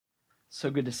So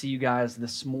good to see you guys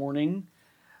this morning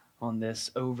on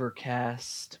this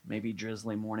overcast, maybe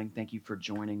drizzly morning. Thank you for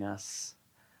joining us.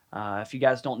 If you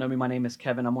guys don't know me, my name is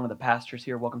Kevin. I'm one of the pastors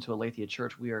here. Welcome to Aletheia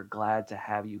Church. We are glad to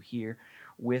have you here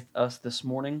with us this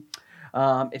morning.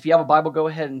 If you have a Bible, go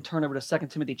ahead and turn over to 2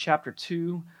 Timothy chapter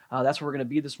 2. That's where we're going to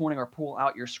be this morning, or pull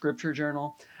out your scripture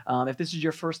journal. If this is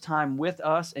your first time with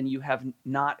us and you have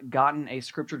not gotten a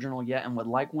scripture journal yet and would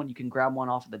like one, you can grab one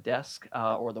off of the desk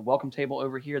or the welcome table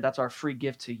over here. That's our free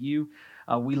gift to you.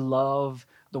 We love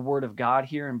the Word of God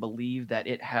here and believe that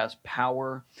it has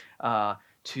power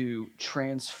to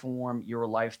transform your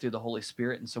life through the Holy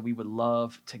Spirit. And so we would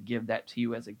love to give that to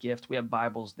you as a gift. We have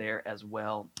Bibles there as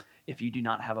well. If you do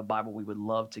not have a Bible, we would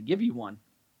love to give you one.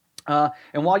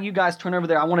 And while you guys turn over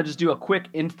there, I want to just do a quick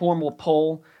informal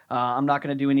poll. I'm not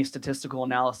going to do any statistical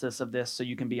analysis of this, so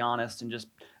you can be honest and just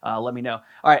let me know.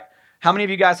 All right, how many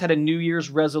of you guys had a New Year's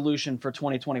resolution for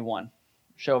 2021?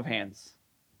 Show of hands.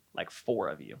 Like 4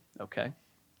 of you. Okay,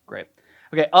 great.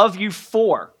 Okay, of you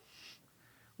 4,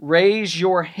 raise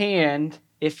your hand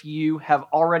if you have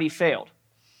already failed.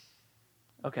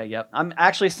 Okay, yep. I'm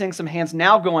actually seeing some hands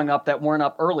now going up that weren't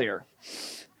up earlier,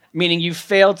 meaning you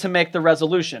failed to make the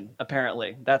resolution,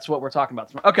 apparently. That's what we're talking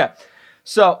about. Okay,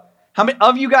 so how many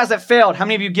of you guys that failed, how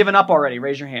many of you given up already?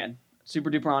 Raise your hand. Super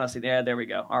duper honesty. Yeah, there we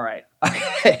go. All right.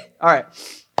 Okay, all right.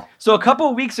 So a couple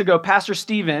of weeks ago, Pastor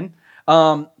Stephen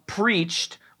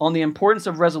preached on the importance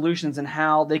of resolutions and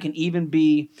how they can even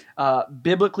be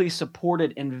biblically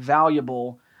supported and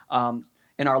valuable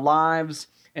in our lives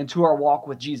and to our walk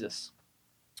with Jesus.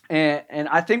 And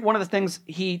I think one of the things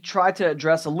he tried to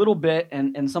address a little bit,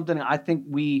 and something I think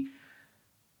we,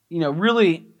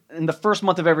 really in the first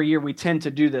month of every year, we tend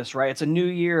to do this, right? It's a new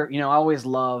year. I always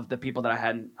love the people that I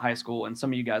had in high school, and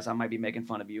some of you guys, I might be making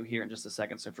fun of you here in just a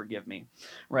second, so forgive me,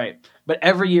 right? But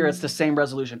every year it's the same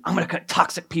resolution. I'm going to cut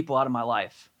toxic people out of my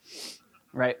life,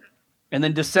 right? And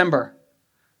then December,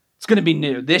 it's going to be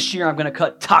new. This year I'm going to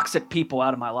cut toxic people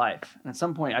out of my life. And at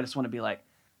some point I just want to be like,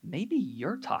 maybe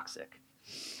you're toxic.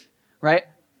 Right?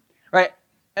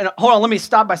 And hold on, let me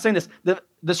stop by saying this.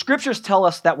 The scriptures tell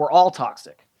us that we're all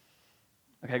toxic.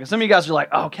 Okay, because some of you guys are like,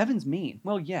 oh, Kevin's mean.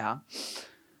 Well, yeah.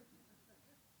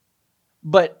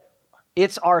 But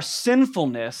it's our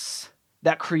sinfulness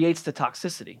that creates the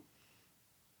toxicity.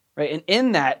 Right? And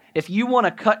in that, if you want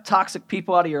to cut toxic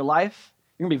people out of your life,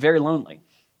 you're going to be very lonely.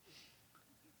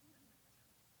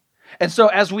 And so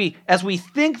as we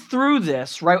think through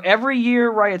this, right, every year,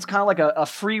 right, it's kind of like a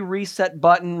free reset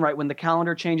button, right, when the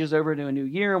calendar changes over to a new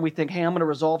year, and we think, hey, I'm going to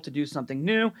resolve to do something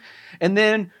new. And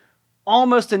then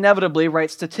almost inevitably,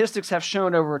 right, statistics have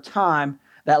shown over time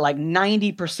that like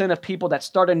 90% of people that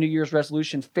start a New Year's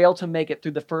resolution fail to make it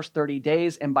through the first 30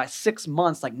 days, and by 6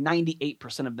 months, like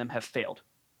 98% of them have failed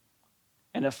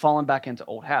and have fallen back into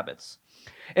old habits.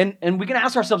 And we can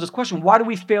ask ourselves this question, why do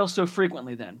we fail so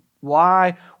frequently then?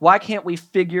 Why can't we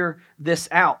figure this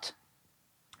out?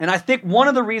 And I think one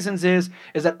of the reasons is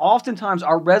that oftentimes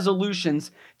our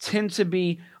resolutions tend to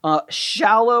be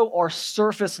shallow or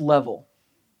surface level.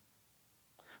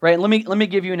 Right? And let me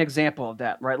give you an example of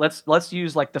that, right? Let's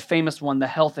use like the famous one, the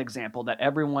health example that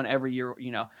everyone every year,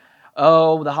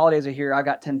 oh, the holidays are here, I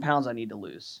got 10 pounds I need to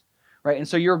lose. Right? And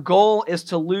so your goal is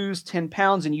to lose 10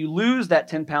 pounds, and you lose that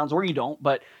 10 pounds, or you don't,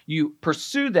 but you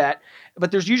pursue that,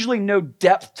 but there's usually no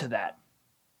depth to that.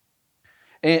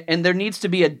 And there needs to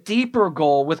be a deeper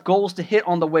goal with goals to hit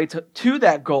on the way to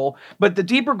that goal, but the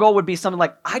deeper goal would be something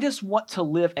like, I just want to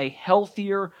live a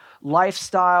healthier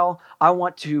lifestyle. I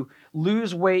want to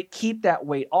lose weight, keep that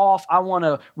weight off. I want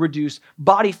to reduce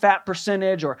body fat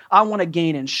percentage, or I want to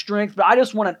gain in strength, but I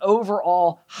just want an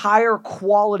overall higher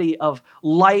quality of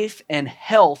life and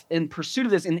health in pursuit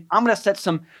of this. And I'm going to set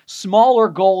some smaller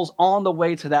goals on the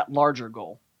way to that larger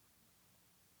goal.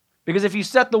 Because if you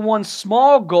set the one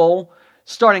small goal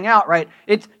starting out, right,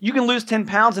 you can lose 10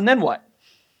 pounds and then what?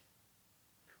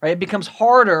 Right? It becomes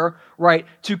harder, right,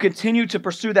 to continue to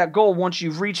pursue that goal once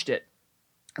you've reached it.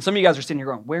 And some of you guys are sitting here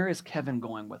going, where is Kevin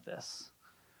going with this?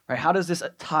 Right? How does this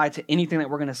tie to anything that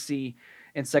we're going to see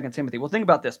in 2 Timothy? Well, think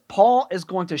about this. Paul is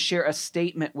going to share a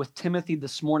statement with Timothy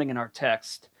this morning in our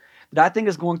text that I think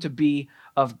is going to be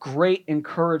of great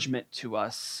encouragement to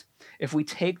us if we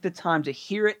take the time to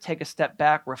hear it, take a step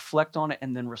back, reflect on it,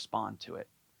 and then respond to it.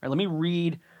 All right, let me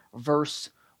read verse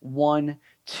 1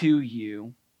 to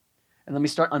you. And let me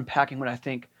start unpacking what I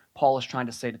think Paul is trying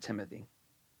to say to Timothy.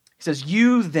 He says,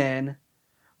 you then,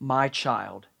 my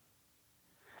child,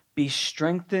 be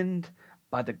strengthened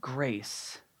by the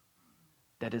grace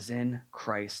that is in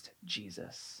Christ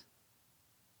Jesus.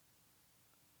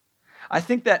 I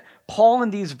think that Paul in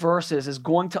these verses is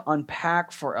going to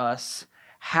unpack for us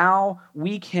how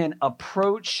we can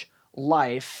approach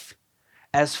life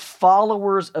as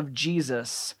followers of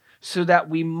Jesus so that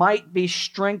we might be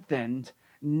strengthened,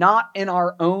 not in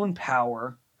our own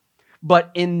power,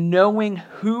 but in knowing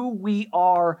who we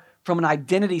are from an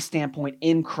identity standpoint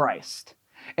in Christ.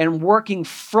 And working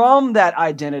from that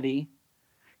identity,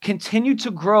 continue to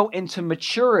grow into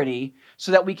maturity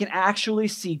so that we can actually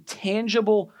see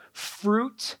tangible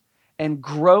fruit and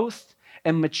growth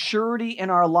and maturity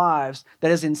in our lives that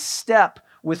is in step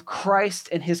with Christ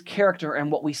and his character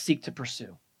and what we seek to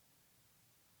pursue.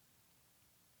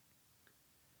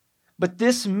 But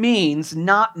this means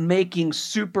not making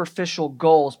superficial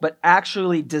goals, but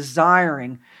actually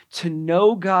desiring to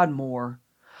know God more,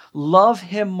 love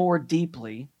him more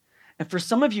deeply. And for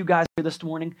some of you guys here this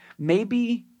morning,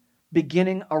 maybe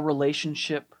beginning a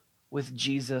relationship with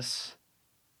Jesus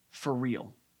for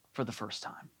real for the first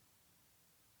time.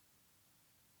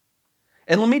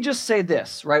 And let me just say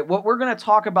this, right? What we're going to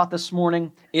talk about this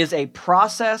morning is a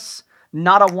process,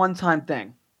 not a one-time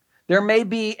thing. There may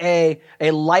be a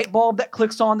light bulb that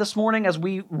clicks on this morning as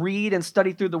we read and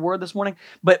study through the Word this morning,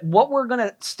 but what we're going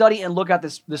to study and look at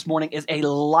this morning is a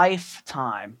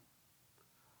lifetime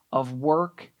of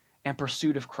work and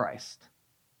pursuit of Christ.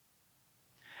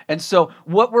 And so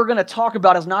what we're going to talk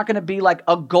about is not going to be like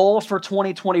a goal for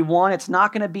 2021. It's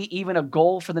not going to be even a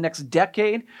goal for the next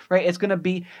decade, right? It's going to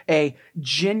be a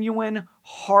genuine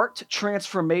heart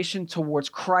transformation towards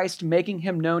Christ, making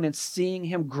him known and seeing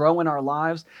him grow in our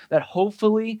lives, that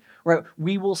hopefully, right,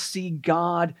 we will see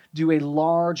God do a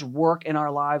large work in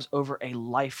our lives over a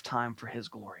lifetime for his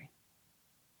glory.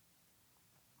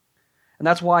 And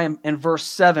that's why in verse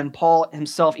 7, Paul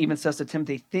himself even says to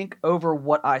Timothy, think over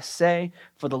what I say,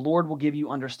 for the Lord will give you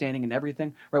understanding in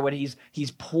everything. Right? What he's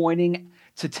pointing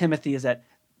to Timothy is that,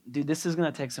 dude, this is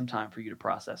going to take some time for you to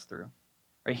process through.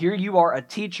 Right? Here you are, a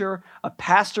teacher, a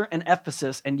pastor in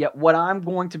Ephesus, and yet what I'm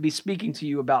going to be speaking to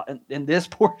you about in this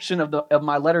portion of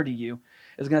my letter to you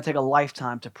is going to take a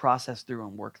lifetime to process through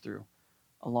and work through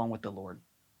along with the Lord.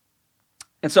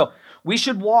 And so we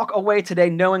should walk away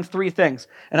today knowing three things.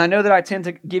 And I know that I tend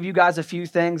to give you guys a few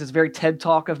things. It's very TED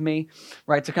Talk of me,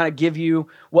 right, to kind of give you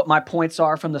what my points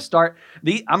are from the start.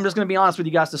 I'm just going to be honest with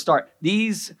you guys to start.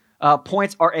 These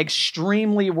points are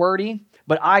extremely wordy,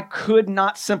 but I could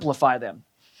not simplify them.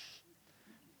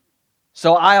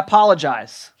 So I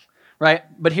apologize, right?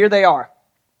 But here they are.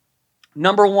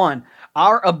 Number one,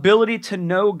 our ability to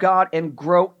know God and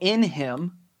grow in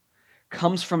him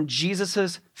comes from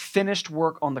Jesus' finished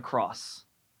work on the cross.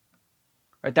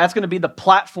 Right? That's going to be the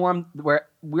platform where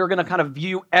we're going to kind of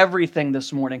view everything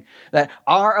this morning. That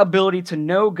our ability to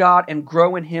know God and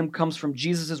grow in him comes from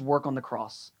Jesus' work on the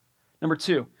cross. Number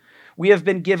two, we have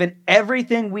been given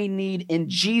everything we need in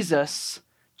Jesus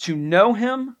to know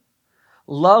him,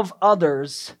 love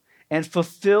others, and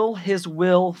fulfill his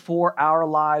will for our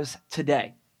lives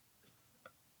today.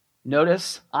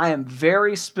 Notice, I am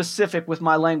very specific with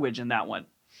my language in that one.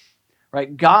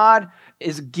 Right? God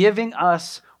is giving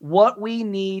us what we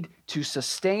need to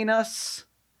sustain us,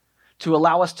 to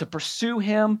allow us to pursue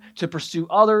him, to pursue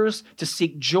others, to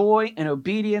seek joy and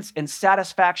obedience and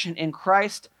satisfaction in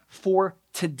Christ for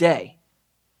today.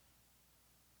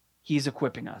 He's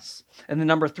equipping us. And then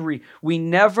number three, we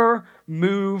never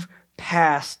move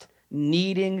past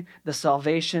needing the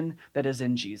salvation that is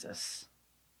in Jesus.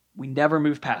 We never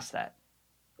move past that.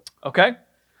 Okay?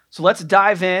 So let's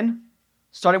dive in,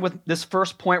 starting with this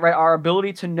first point, right? Our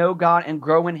ability to know God and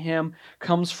grow in him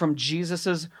comes from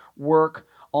Jesus' work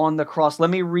on the cross. Let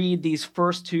me read these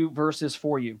first two verses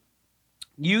for you.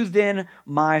 You then,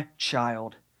 my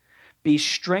child, be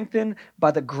strengthened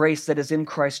by the grace that is in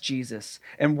Christ Jesus,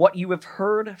 and what you have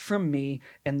heard from me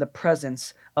in the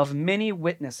presence of many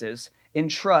witnesses,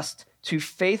 entrust to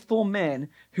faithful men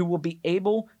who will be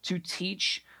able to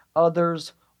teach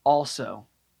others also.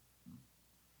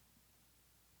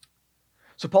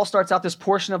 So Paul starts out this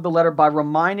portion of the letter by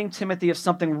reminding Timothy of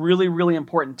something really, really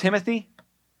important. Timothy,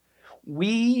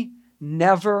 we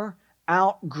never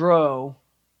outgrow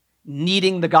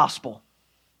needing the gospel.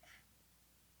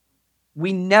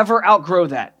 We never outgrow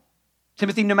that.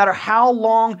 Timothy, no matter how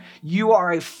long you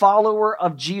are a follower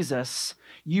of Jesus,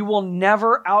 you will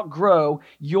never outgrow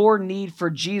your need for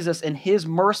Jesus and his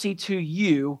mercy to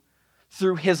you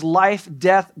through his life,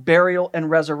 death, burial, and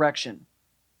resurrection.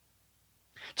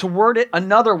 To word it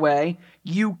another way,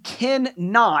 you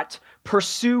cannot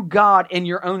pursue God in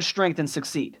your own strength and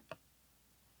succeed.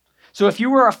 So if you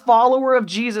were a follower of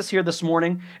Jesus here this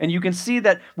morning, and you can see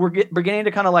that we're beginning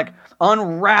to kind of like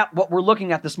unwrap what we're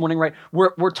looking at this morning, right?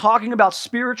 We're talking about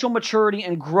spiritual maturity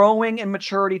and growing in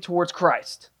maturity towards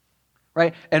Christ.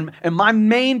 right? And my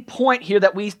main point here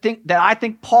that I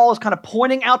think Paul is kind of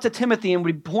pointing out to Timothy and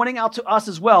would be pointing out to us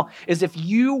as well is if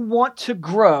you want to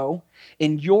grow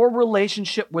in your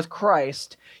relationship with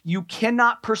Christ, you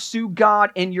cannot pursue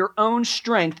God in your own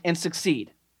strength and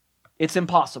succeed. It's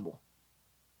impossible.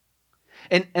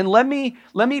 And let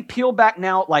me peel back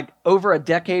now like over a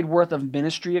decade worth of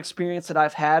ministry experience that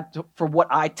I've had for what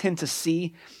I tend to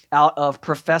see out of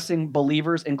professing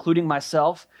believers, including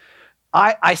myself.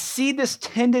 I see this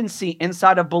tendency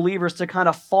inside of believers to kind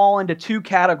of fall into two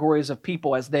categories of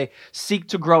people as they seek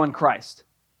to grow in Christ.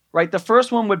 Right? The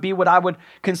first one would be what I would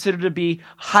consider to be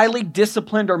highly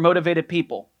disciplined or motivated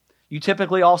people. You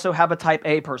typically also have a type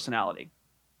A personality.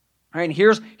 All right,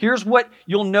 and here's what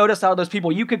you'll notice out of those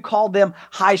people. You could call them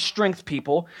high-strength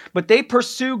people, but they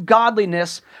pursue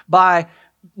godliness by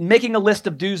making a list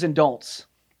of do's and don'ts.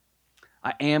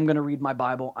 I am going to read my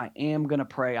Bible. I am going to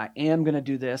pray. I am going to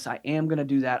do this. I am going to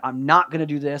do that. I'm not going to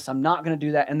do this. I'm not going to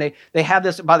do that. And they have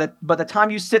this, by the time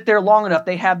you sit there long enough,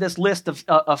 they have this list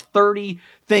of 30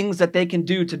 things that they can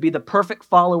do to be the perfect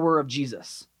follower of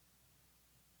Jesus.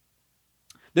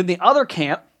 Then the other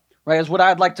camp, right, is what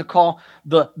I'd like to call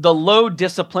the low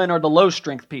discipline or the low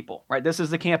strength people, right? This is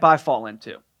the camp I fall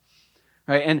into,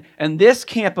 right? And this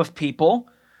camp of people,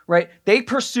 right, they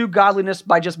pursue godliness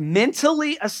by just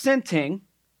mentally assenting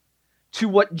to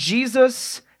what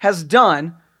Jesus has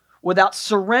done without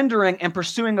surrendering and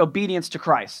pursuing obedience to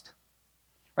Christ,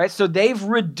 right? So they've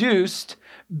reduced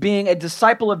being a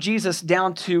disciple of Jesus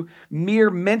down to mere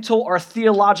mental or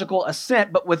theological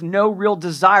assent, but with no real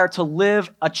desire to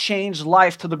live a changed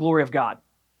life to the glory of God.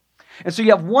 And so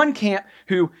you have one camp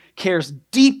who cares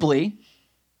deeply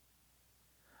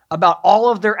about all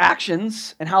of their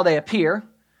actions and how they appear,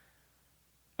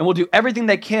 and will do everything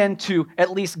they can to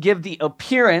at least give the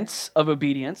appearance of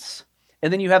obedience.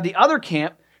 And then you have the other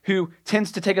camp who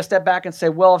tends to take a step back and say,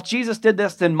 well, if Jesus did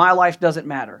this, then my life doesn't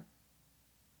matter.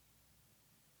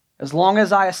 As long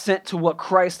as I assent to what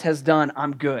Christ has done,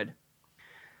 I'm good. And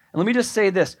let me just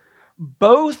say this.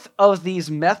 Both of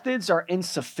these methods are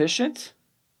insufficient.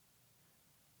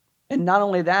 And not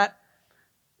only that,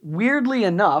 weirdly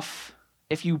enough,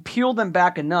 if you peel them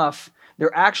back enough,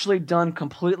 they're actually done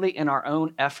completely in our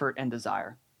own effort and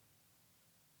desire.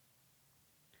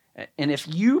 And if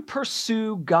you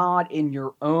pursue God in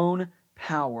your own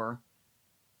power,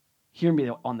 hear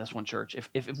me on this one, church.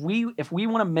 If we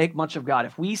want to make much of God,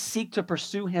 if we seek to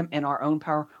pursue Him in our own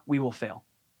power, we will fail.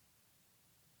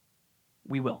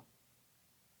 We will.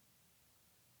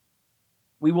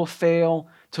 We will fail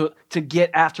to get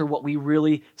after what we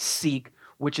really seek,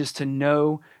 which is to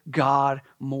know God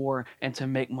more and to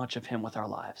make much of Him with our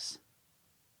lives.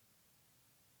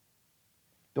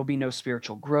 There'll be no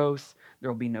spiritual growth.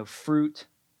 There'll be no fruit.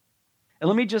 And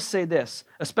let me just say this,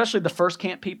 especially the first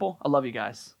camp people, I love you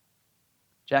guys.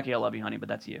 Jackie, I love you, honey, but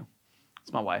that's you.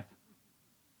 It's my wife.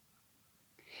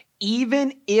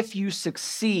 Even if you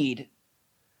succeed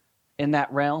in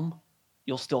that realm,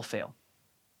 you'll still fail.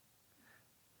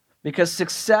 Because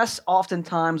success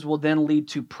oftentimes will then lead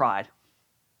to pride,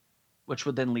 which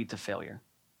would then lead to failure.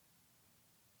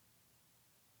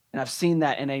 And I've seen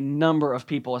that in a number of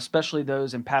people, especially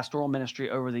those in pastoral ministry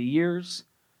over the years,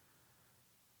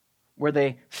 where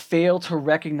they fail to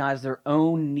recognize their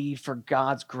own need for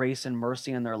God's grace and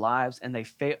mercy in their lives, and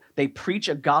they preach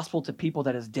a gospel to people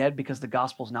that is dead because the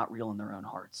gospel is not real in their own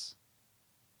hearts.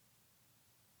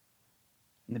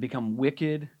 And they become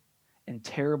wicked and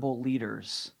terrible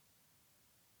leaders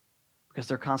because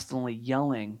they're constantly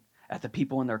yelling at the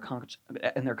people in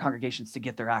their congregations to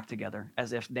get their act together,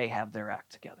 as if they have their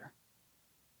act together.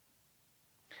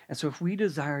 And so if we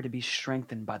desire to be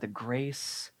strengthened by the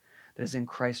grace that is in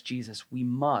Christ Jesus, we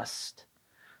must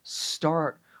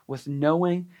start with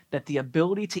knowing that the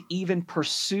ability to even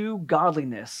pursue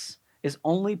godliness is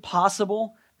only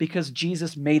possible because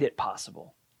Jesus made it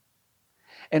possible.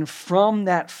 And from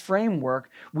that framework,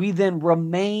 we then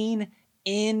remain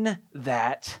in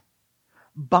that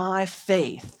by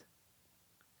faith.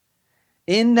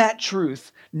 In that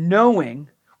truth, knowing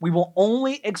we will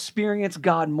only experience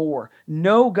God more,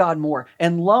 know God more,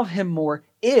 and love Him more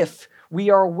if we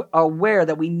are aware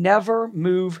that we never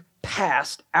move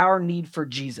past our need for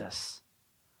Jesus.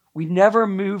 We never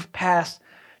move past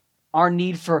our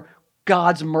need for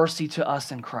God's mercy to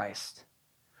us in Christ.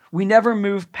 We never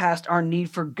move past our need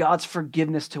for God's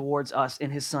forgiveness towards us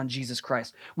in His Son, Jesus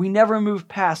Christ. We never move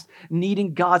past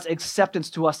needing God's acceptance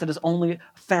to us that is only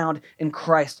found in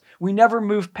Christ. We never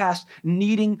move past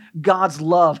needing God's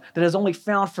love that is only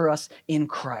found for us in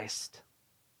Christ.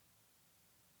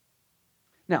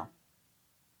 Now,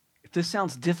 if this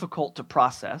sounds difficult to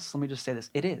process, let me just say this.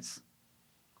 It is,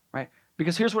 right?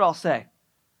 Because here's what I'll say.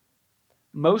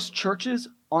 Most churches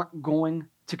aren't going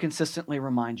to consistently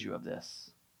remind you of this.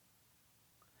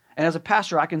 And as a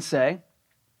pastor, I can say,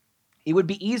 it would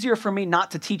be easier for me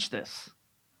not to teach this.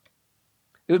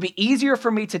 It would be easier for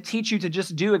me to teach you to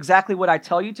just do exactly what I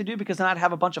tell you to do, because then I'd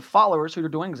have a bunch of followers who are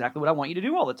doing exactly what I want you to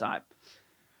do all the time.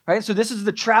 Right? So this is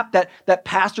the trap that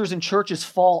pastors and churches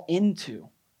fall into.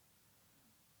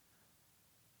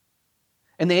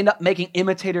 And they end up making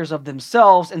imitators of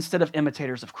themselves instead of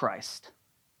imitators of Christ.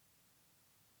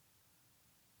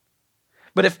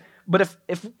 But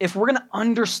if we're going to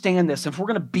understand this, if we're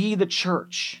going to be the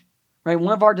church, right?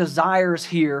 One of our desires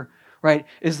here, right,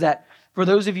 is that for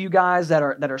those of you guys that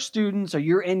are students or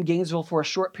you're in Gainesville for a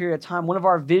short period of time, one of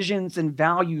our visions and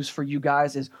values for you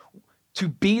guys is to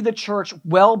be the church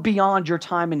well beyond your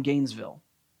time in Gainesville.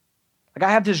 Like,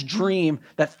 I have this dream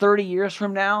that 30 years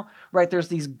from now, right, there's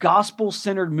these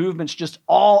gospel-centered movements just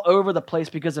all over the place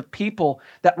because of people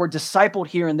that were discipled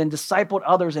here and then discipled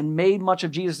others and made much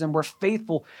of Jesus and were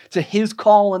faithful to his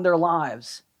call in their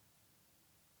lives.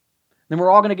 Then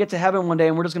we're all going to get to heaven one day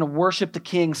and we're just going to worship the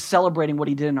King, celebrating what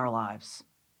he did in our lives.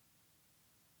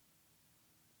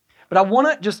 But I want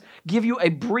to just give you a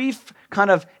brief kind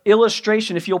of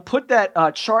illustration. If you'll put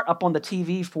that chart up on the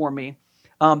TV for me.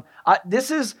 This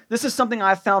is something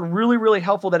I've found really, really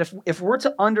helpful, that if we're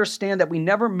to understand that we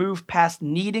never move past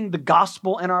needing the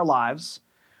gospel in our lives,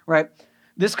 right?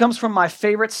 This comes from my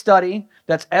favorite study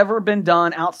that's ever been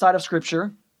done outside of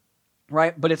Scripture,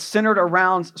 right? But it's centered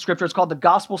around Scripture. It's called the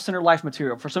Gospel-Centered Life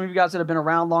Material. For some of you guys that have been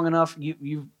around long enough,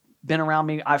 you've been around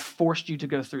me, I've forced you to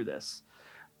go through this.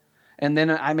 And then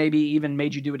I maybe even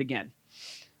made you do it again,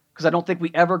 because I don't think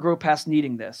we ever grow past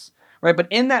needing this. Right, but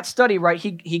in that study, right,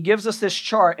 he gives us this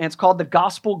chart, and it's called the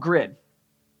Gospel Grid.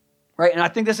 Right, and I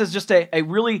think this is just a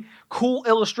really cool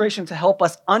illustration to help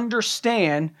us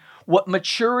understand what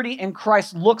maturity in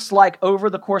Christ looks like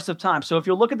over the course of time. So if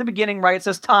you'll look at the beginning, right, it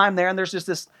says time there, and there's just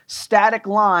this static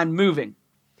line moving.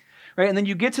 Right, and then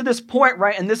you get to this point,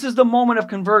 right, and this is the moment of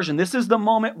conversion. This is the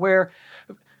moment where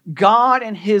God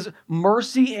and his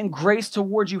mercy and grace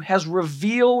towards you has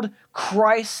revealed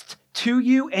Christ to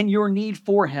you and your need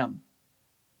for him.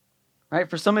 Right?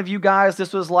 For some of you guys,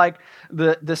 this was like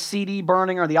the CD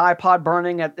burning or the iPod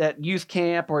burning at youth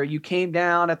camp, or you came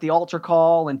down at the altar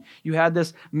call and you had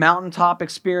this mountaintop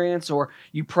experience, or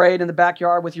you prayed in the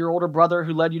backyard with your older brother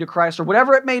who led you to Christ, or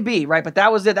whatever it may be, right? But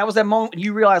that was it. That was that moment when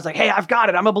you realized, like, hey, I've got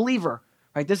it. I'm a believer,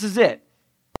 right? This is it,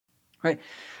 right?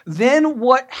 Then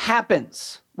what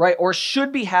happens, right, or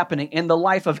should be happening in the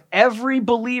life of every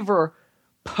believer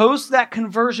post that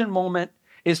conversion moment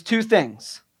is two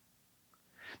things.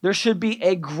 There should be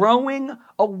a growing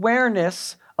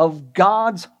awareness of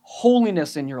God's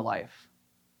holiness in your life.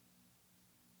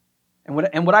 And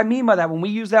what I mean by that, when we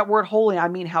use that word holy, I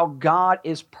mean how God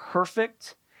is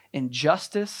perfect in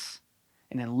justice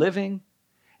and in living,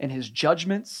 in his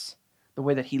judgments, the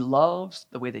way that he loves,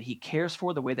 the way that he cares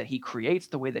for, the way that he creates,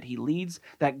 the way that he leads,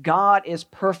 that God is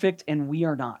perfect and we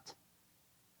are not.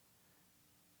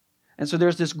 And so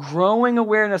there's this growing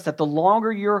awareness that the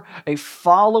longer you're a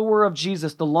follower of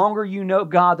Jesus, the longer you know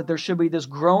God, that there should be this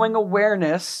growing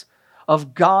awareness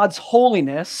of God's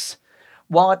holiness,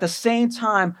 while at the same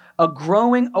time a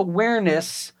growing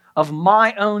awareness of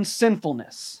my own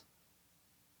sinfulness.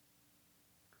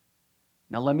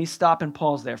 Now let me stop and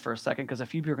pause there for a second, because a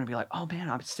few people are going to be like, oh man,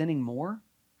 I'm sinning more?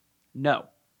 No.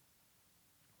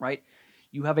 Right?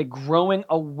 You have a growing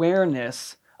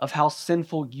awareness of how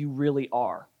sinful you really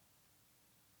are.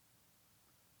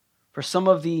 For some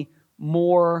of the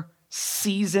more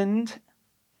seasoned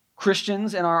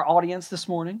Christians in our audience this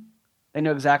morning, they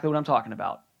know exactly what I'm talking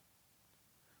about.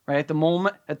 Right? At the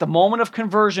moment of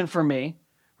conversion for me,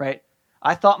 right,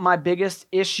 I thought my biggest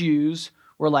issues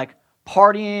were like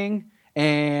partying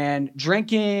and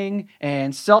drinking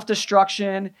and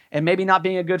self-destruction and maybe not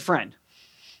being a good friend.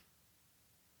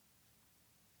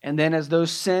 And then as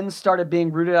those sins started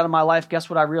being rooted out of my life, guess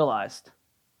what I realized?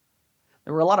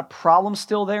 There were a lot of problems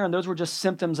still there, and those were just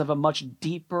symptoms of a much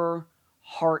deeper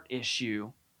heart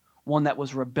issue, one that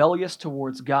was rebellious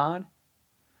towards God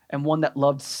and one that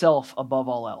loved self above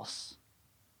all else.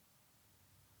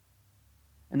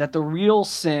 And that the real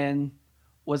sin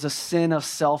was a sin of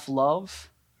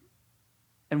self-love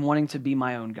and wanting to be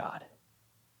my own God.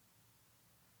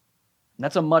 And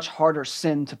that's a much harder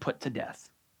sin to put to death.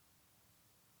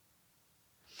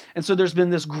 And so there's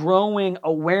been this growing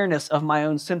awareness of my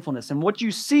own sinfulness. And what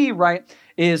you see, right,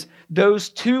 is those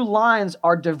two lines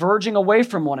are diverging away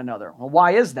from one another. Well,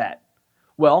 why is that?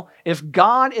 Well, if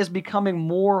God is becoming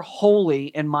more holy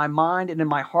in my mind and in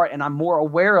my heart, and I'm more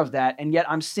aware of that, and yet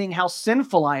I'm seeing how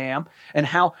sinful I am and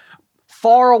how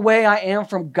far away I am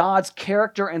from God's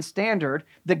character and standard,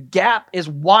 the gap is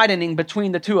widening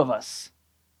between the two of us.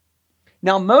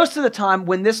 Now, most of the time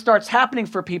when this starts happening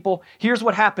for people, here's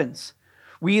what happens.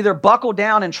 We either buckle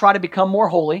down and try to become more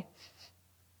holy,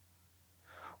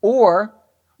 or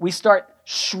we start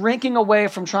shrinking away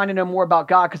from trying to know more about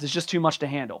God because it's just too much to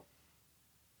handle.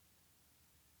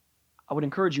 I would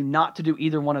encourage you not to do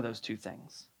either one of those two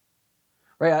things.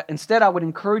 Right? Instead, I would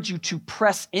encourage you to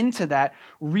press into that,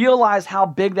 realize how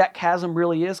big that chasm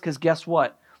really is, because guess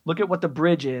what? Look at what the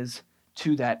bridge is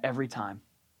to that every time.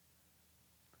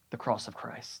 The cross of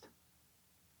Christ.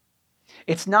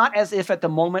 It's not as if at the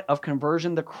moment of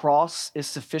conversion, the cross is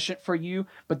sufficient for you,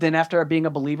 but then after being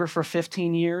a believer for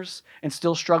 15 years and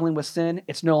still struggling with sin,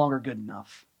 it's no longer good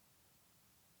enough.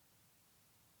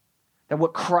 That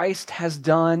what Christ has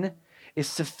done is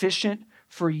sufficient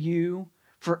for you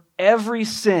for every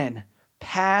sin,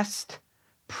 past,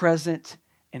 present,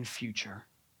 and future.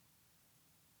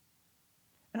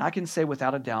 And I can say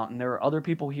without a doubt, and there are other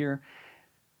people here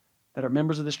that are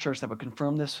members of this church that would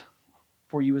confirm this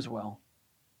for you as well,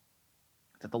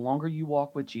 that the longer you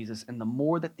walk with Jesus and the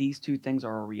more that these two things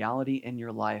are a reality in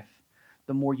your life,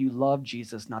 the more you love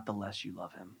Jesus, not the less you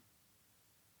love him.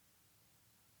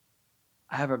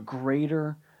 I have a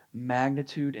greater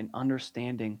magnitude and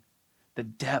understanding the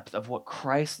depth of what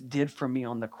Christ did for me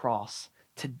on the cross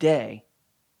today,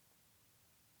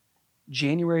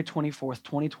 January 24th,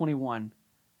 2021,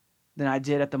 than I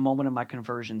did at the moment of my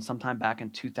conversion sometime back in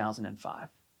 2005.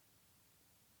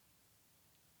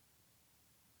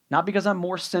 Not because I'm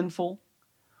more sinful,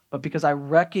 but because I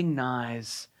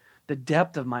recognize the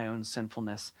depth of my own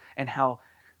sinfulness and how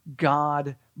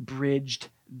God bridged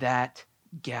that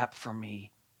gap for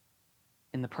me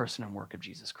in the person and work of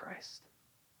Jesus Christ.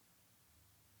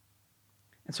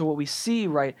 And so what we see,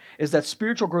 right, is that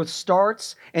spiritual growth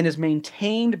starts and is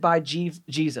maintained by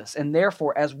Jesus. And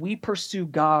therefore, as we pursue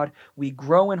God, we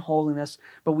grow in holiness,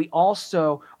 but we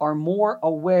also are more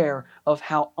aware of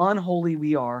how unholy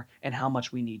we are and how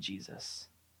much we need Jesus.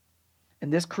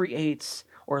 And this creates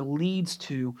or leads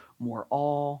to more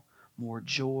awe, more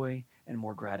joy, and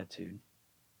more gratitude.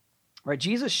 Right?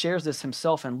 Jesus shares this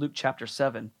himself in Luke chapter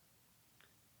 7.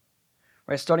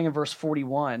 Right, starting in verse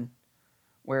 41,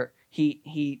 where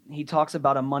he talks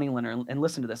about a moneylender. And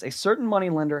listen to this. A certain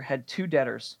moneylender had two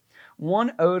debtors.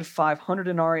 One owed 500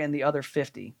 denarii and the other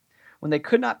 50. When they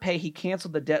could not pay, he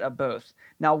canceled the debt of both.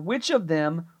 Now, which of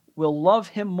them will love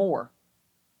him more?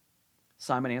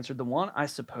 Simon answered, the one, I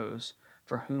suppose,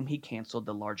 for whom he canceled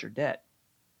the larger debt.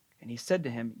 And he said to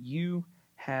him, you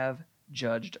have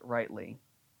judged rightly.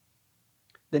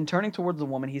 Then turning towards the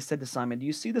woman, he said to Simon, do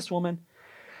you see this woman?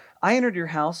 I entered your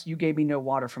house, you gave me no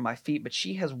water for my feet, but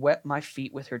she has wet my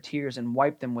feet with her tears and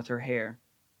wiped them with her hair.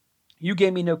 You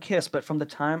gave me no kiss, but from the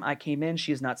time I came in,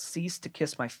 she has not ceased to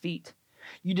kiss my feet.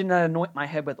 You did not anoint my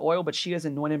head with oil, but she has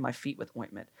anointed my feet with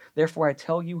ointment. Therefore I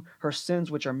tell you, her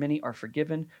sins, which are many, are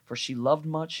forgiven, for she loved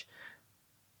much.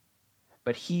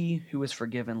 But he who is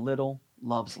forgiven little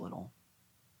loves little.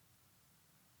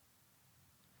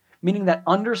 Meaning that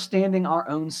understanding our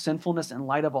own sinfulness in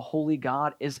light of a holy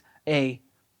God is a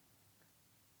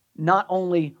not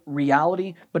only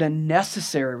reality, but a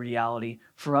necessary reality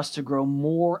for us to grow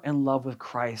more in love with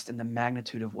Christ and the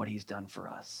magnitude of what he's done for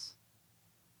us.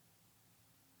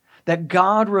 That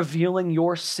God revealing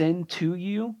your sin to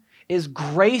you is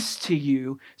grace to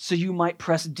you so you might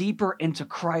press deeper into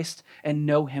Christ and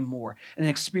know him more and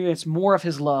experience more of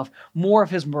his love, more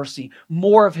of his mercy,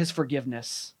 more of his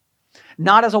forgiveness.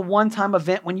 Not as a one-time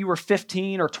event when you were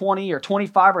 15 or 20 or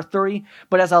 25 or 30,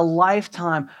 but as a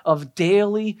lifetime of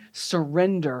daily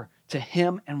surrender to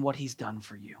him and what he's done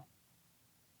for you.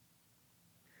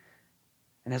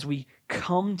 And as we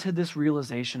come to this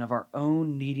realization of our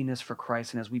own neediness for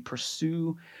Christ, and as we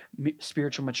pursue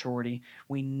spiritual maturity,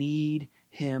 we need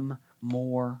him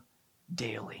more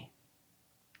daily.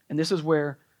 And this is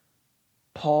where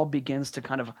Paul begins to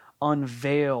kind of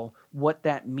unveil what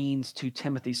that means to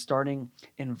Timothy, starting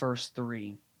in verse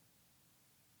 3.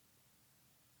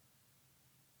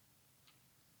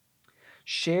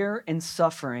 Share in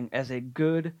suffering as a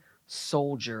good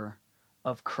soldier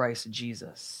of Christ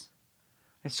Jesus.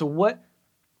 And so what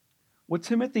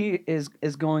Timothy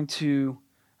is going to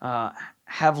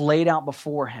have laid out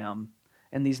before him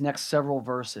in these next several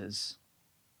verses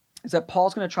is that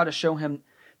Paul's going to try to show him,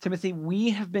 Timothy,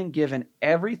 we have been given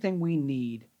everything we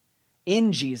need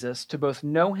in Jesus to both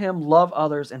know him, love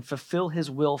others, and fulfill his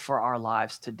will for our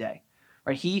lives today.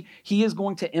 Right? He is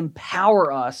going to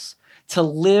empower us to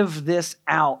live this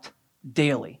out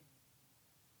daily.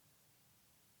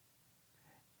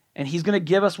 And he's going to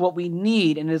give us what we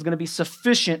need, and it is going to be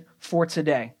sufficient for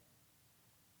today.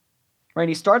 Right? And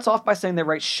he starts off by saying that,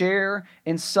 right, share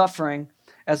in suffering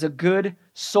as a good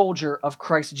soldier of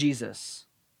Christ Jesus.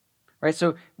 Right?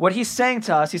 So what he's saying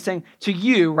to us, he's saying to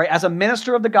you, right, as a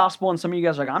minister of the gospel, and some of you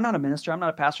guys are like, I'm not a minister, I'm not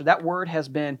a pastor. That word has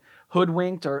been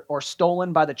hoodwinked or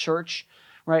stolen by the church,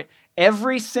 right?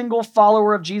 Every single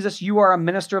follower of Jesus, you are a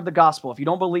minister of the gospel. If you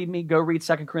don't believe me, go read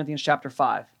 2 Corinthians chapter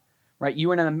 5. Right?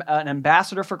 You are an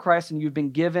ambassador for Christ, and you've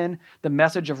been given the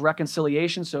message of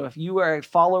reconciliation. So if you are a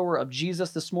follower of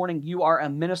Jesus this morning, you are a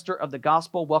minister of the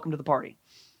gospel. Welcome to the party.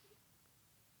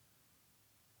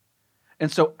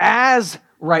 And so as,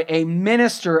 right, a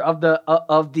minister of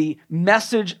the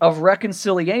message of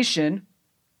reconciliation,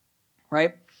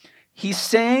 right, he's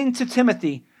saying to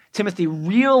Timothy,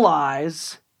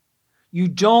 realize you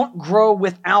don't grow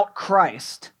without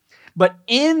Christ. But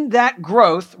in that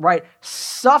growth, right,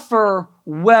 suffer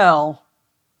well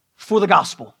for the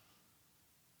gospel.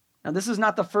 Now, this is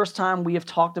not the first time we have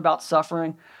talked about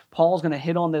suffering. Paul's going to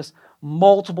hit on this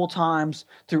multiple times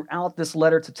throughout this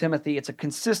letter to Timothy. It's a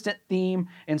consistent theme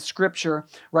in Scripture,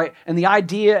 right? And the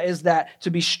idea is that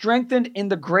to be strengthened in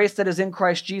the grace that is in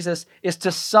Christ Jesus is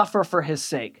to suffer for his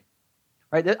sake.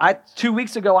 Right? 2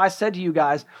 weeks ago, I said to you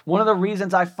guys, one of the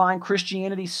reasons I find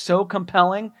Christianity so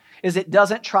compelling is it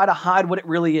doesn't try to hide what it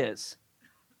really is.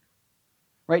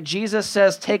 Right? Jesus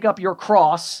says, take up your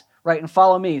cross, right, and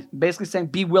follow me. Basically saying,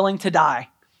 be willing to die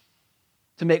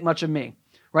to make much of me.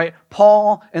 Right?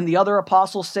 Paul and the other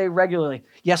apostles say regularly,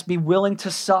 yes, be willing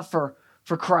to suffer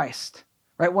for Christ.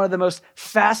 Right? One of the most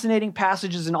fascinating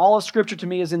passages in all of Scripture to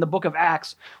me is in the book of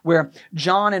Acts, where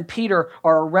John and Peter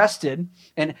are arrested,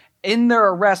 and in their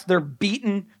arrest, they're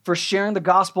beaten for sharing the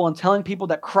gospel and telling people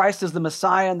that Christ is the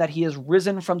Messiah and that he is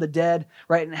risen from the dead,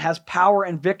 right, and has power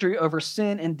and victory over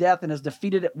sin and death and has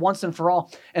defeated it once and for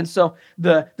all. And so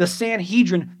the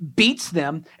Sanhedrin beats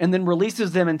them and then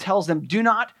releases them and tells them, do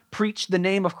not preach the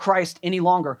name of Christ any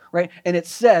longer, right? And it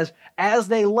says, as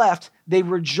they left, they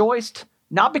rejoiced,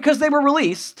 not because they were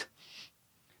released,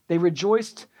 they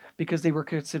rejoiced because they were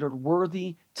considered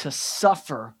worthy to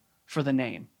suffer for the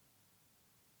name.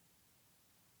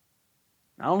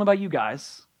 I don't know about you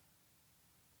guys,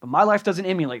 but my life doesn't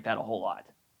emulate that a whole lot.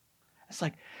 It's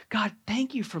like, God,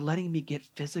 thank you for letting me get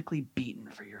physically beaten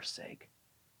for your sake.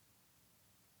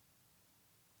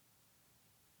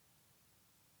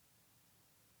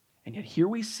 And yet here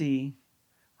we see,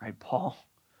 right, Paul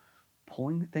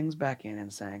pulling things back in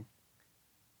and saying,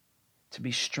 to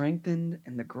be strengthened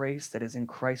in the grace that is in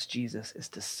Christ Jesus is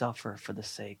to suffer for the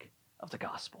sake of the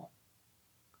gospel.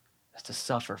 Is to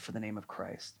suffer for the name of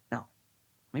Christ. Now,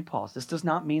 let me pause. This does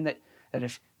not mean that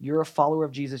if you're a follower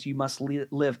of Jesus, you must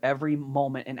live every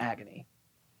moment in agony.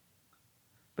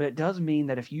 But it does mean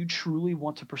that if you truly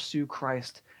want to pursue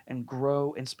Christ and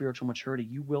grow in spiritual maturity,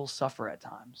 you will suffer at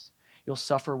times. You'll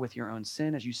suffer with your own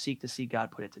sin as you seek to see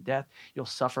God put it to death. You'll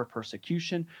suffer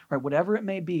persecution, right? Whatever it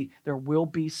may be, there will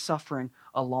be suffering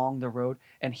along the road.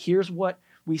 And here's what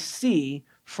we see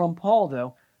from Paul,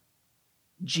 though.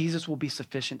 Jesus will be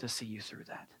sufficient to see you through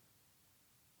that.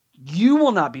 You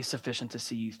will not be sufficient to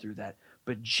see you through that,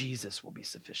 but Jesus will be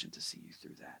sufficient to see you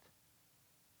through that.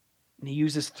 And he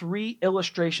uses 3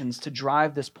 illustrations to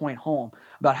drive this point home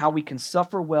about how we can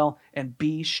suffer well and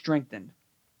be strengthened.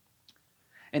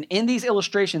 And in these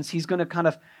illustrations, he's going to kind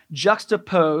of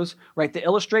juxtapose, right, the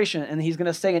illustration, and he's going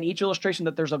to say in each illustration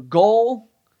that there's a goal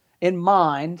in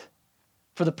mind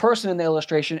for the person in the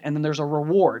illustration, and then there's a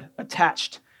reward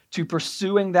attached to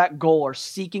pursuing that goal or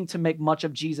seeking to make much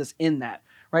of Jesus in that.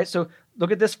 Right? So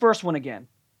look at this first one again.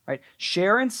 Right?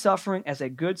 Share in suffering as a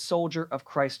good soldier of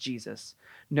Christ Jesus.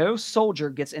 No soldier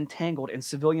gets entangled in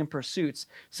civilian pursuits,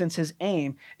 since his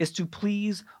aim is to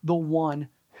please the one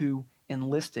who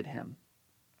enlisted him.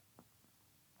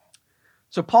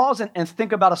 So pause and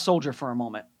think about a soldier for a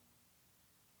moment.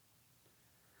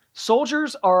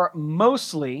 Soldiers are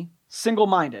mostly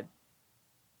single-minded.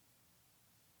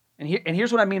 And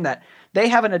here's what I mean that. They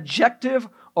have an objective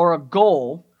or a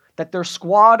goal that their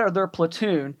squad or their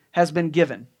platoon has been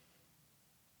given.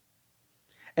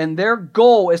 And their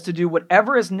goal is to do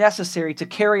whatever is necessary to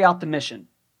carry out the mission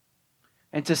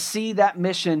and to see that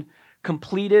mission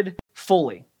completed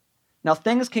fully. Now,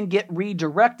 things can get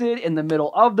redirected in the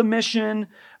middle of the mission,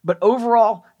 but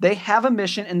overall, they have a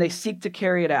mission and they seek to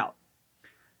carry it out.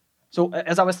 So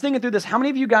as I was thinking through this, how many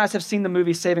of you guys have seen the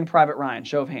movie Saving Private Ryan?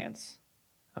 Show of hands.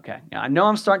 Okay, now I know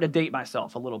I'm starting to date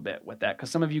myself a little bit with that because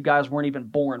some of you guys weren't even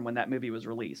born when that movie was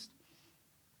released.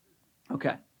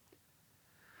 Okay.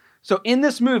 So in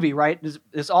this movie, right,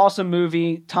 this awesome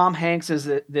movie, Tom Hanks is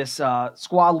this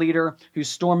squad leader who's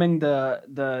storming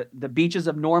the beaches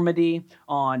of Normandy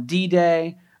on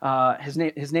D-Day. His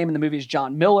name in the movie is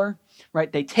John Miller,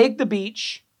 right? They take the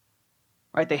beach,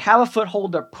 right? They have a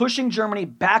foothold. They're pushing Germany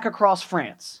back across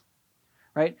France,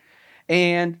 right?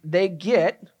 And they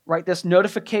get, right, this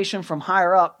notification from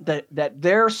higher up that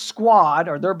their squad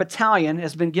or their battalion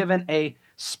has been given a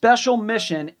special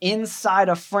mission inside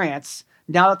of France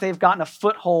now that they've gotten a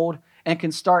foothold and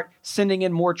can start sending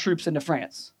in more troops into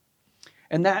France.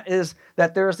 And that is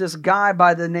that there's this guy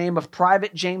by the name of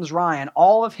Private James Ryan.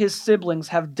 All of his siblings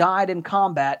have died in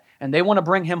combat, and they want to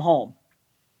bring him home.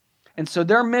 And so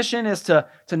their mission is to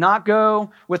not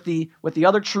go with the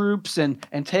other troops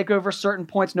and take over certain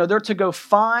points. No, they're to go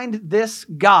find this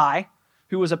guy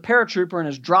who was a paratrooper and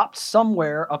is dropped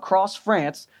somewhere across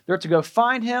France. They're to go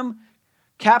find him,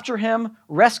 capture him,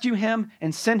 rescue him,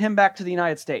 and send him back to the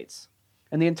United States.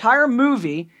 And the entire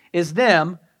movie is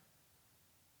them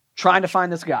trying to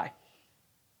find this guy.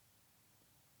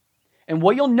 And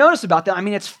what you'll notice about that, I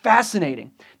mean, it's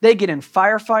fascinating. They get in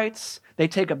firefights, they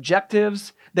take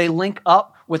objectives, they link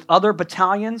up with other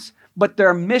battalions, but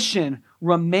their mission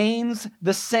remains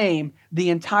the same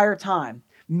the entire time.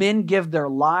 Men give their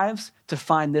lives to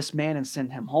find this man and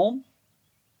send him home.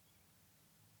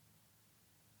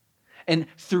 And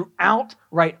throughout,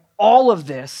 right, all of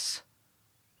this,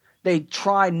 they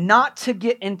try not to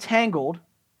get entangled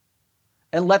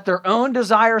and let their own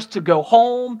desires to go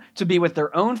home, to be with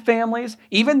their own families,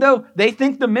 even though they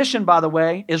think the mission, by the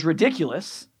way, is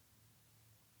ridiculous,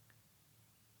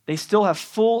 they still have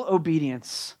full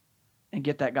obedience and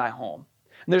get that guy home.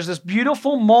 And there's this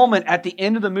beautiful moment at the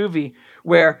end of the movie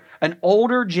where an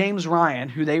older James Ryan,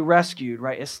 who they rescued,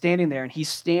 right, is standing there, and he's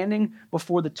standing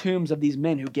before the tombs of these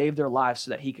men who gave their lives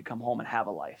so that he could come home and have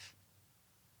a life.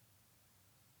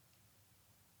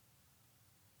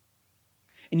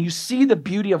 And you see the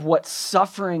beauty of what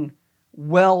suffering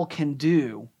well can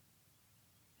do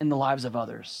in the lives of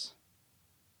others.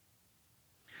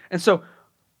 And so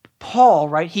Paul,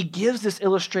 right, he gives this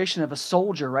illustration of a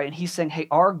soldier, right, and he's saying, hey,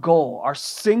 our goal, our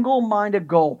single-minded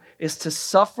goal is to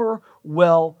suffer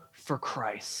well for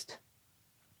Christ,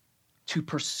 to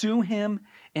pursue him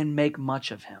and make much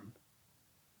of him. And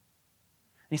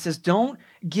he says, don't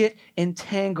get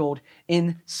entangled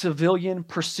in civilian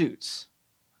pursuits.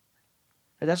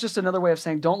 And that's just another way of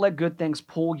saying, don't let good things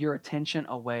pull your attention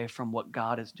away from what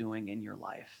God is doing in your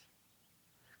life.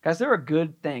 Guys, there are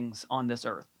good things on this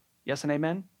earth. Yes and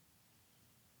amen?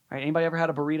 Right, anybody ever had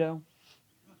a burrito?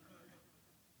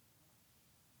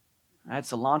 I had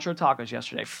cilantro tacos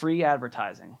yesterday. Free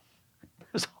advertising. It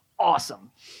was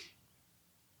awesome.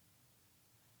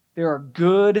 There are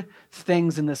good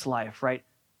things in this life, right?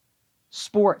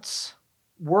 Sports,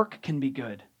 work can be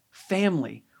good.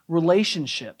 Family,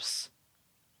 relationships,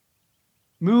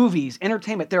 movies,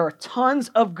 entertainment. There are tons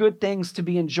of good things to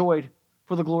be enjoyed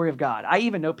for the glory of God. I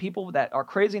even know people that are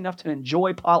crazy enough to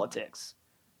enjoy politics.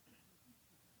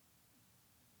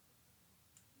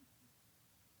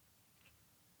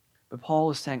 But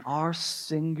Paul is saying our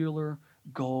singular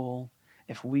goal,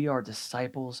 if we are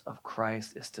disciples of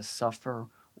Christ, is to suffer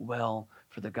well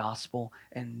for the gospel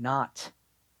and not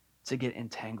to get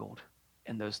entangled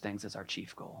in those things as our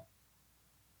chief goal.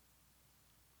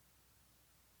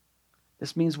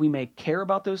 This means we may care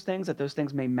about those things, that those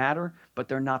things may matter, but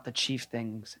they're not the chief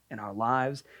things in our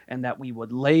lives, and that we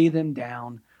would lay them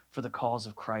down for the cause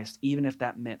of Christ, even if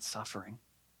that meant suffering.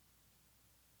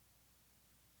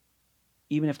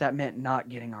 Even if that meant not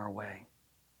getting our way.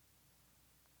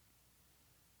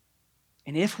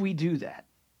 And if we do that,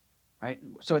 right?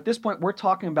 So at this point, we're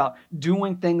talking about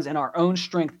doing things in our own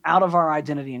strength out of our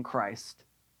identity in Christ.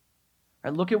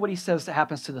 Right? Look at what he says that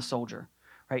happens to the soldier.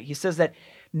 Right? He says that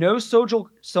no soldier,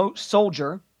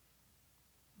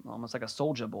 almost like a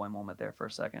Soulja Boy moment there for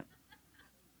a second.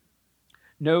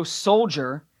 No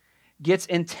soldier gets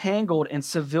entangled in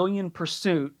civilian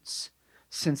pursuits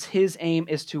since his aim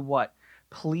is to what?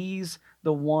 Please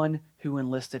the one who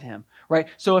enlisted him, right?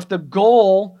 So if the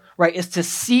goal, right, is to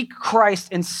seek Christ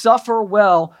and suffer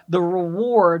well, the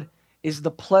reward is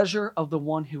the pleasure of the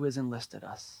one who has enlisted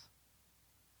us.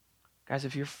 Guys,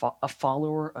 if you're a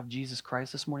follower of Jesus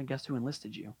Christ this morning, guess who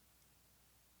enlisted you?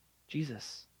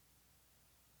 Jesus.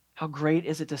 How great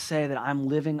is it to say that I'm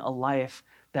living a life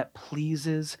that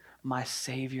pleases my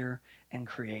Savior and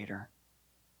Creator?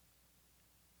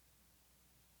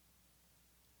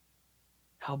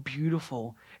 How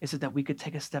beautiful is it that we could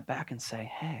take a step back and say,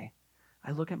 hey,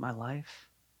 I look at my life,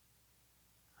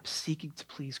 I'm seeking to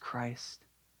please Christ,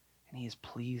 and he is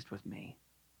pleased with me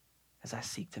as I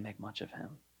seek to make much of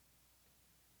him.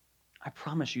 I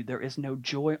promise you, there is no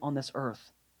joy on this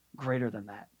earth greater than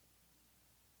that.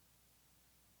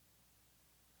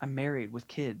 I'm married with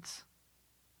kids.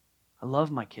 I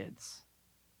love my kids.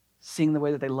 Seeing the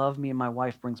way that they love me and my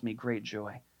wife brings me great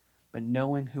joy. But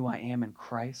knowing who I am in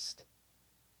Christ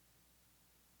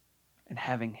and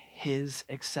having His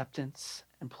acceptance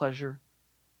and pleasure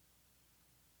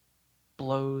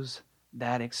blows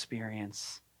that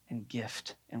experience and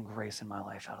gift and grace in my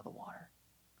life out of the water.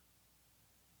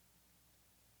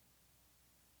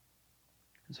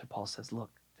 And so Paul says, look,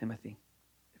 Timothy,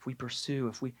 if we pursue,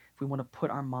 if we want to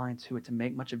put our mind to it, to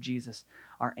make much of Jesus,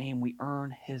 our aim, we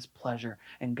earn His pleasure.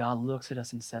 And God looks at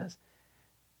us and says,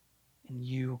 in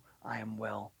you I am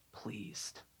well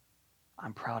pleased.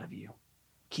 I'm proud of you.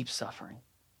 Keep suffering.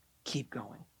 Keep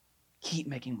going. Keep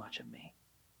making much of me.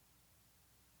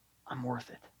 I'm worth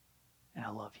it. And I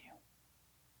love you.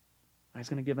 And he's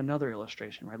going to give another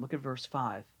illustration, right? Look at verse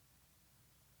 5.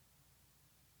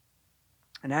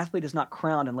 An athlete is not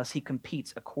crowned unless he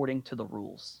competes according to the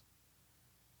rules.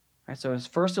 Right, so his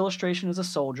first illustration is a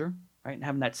soldier, right, and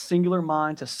having that singular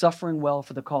mind to suffering well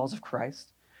for the cause of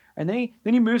Christ. And then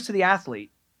he moves to the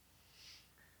athlete.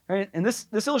 Right? And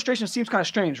this illustration seems kind of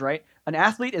strange, right? An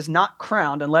athlete is not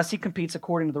crowned unless he competes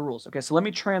according to the rules. Okay, so let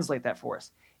me translate that for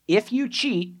us. If you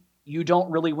cheat, you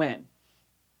don't really win.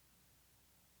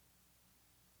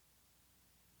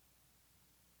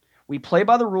 We play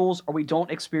by the rules or we don't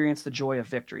experience the joy of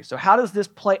victory. So how does this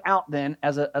play out then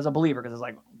as a believer? Because it's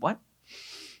like, what?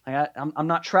 I'm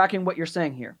not tracking what you're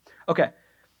saying here. Okay,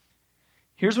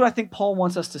 here's what I think Paul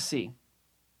wants us to see.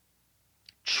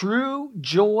 True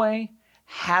joy,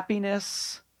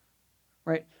 happiness,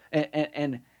 right,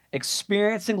 and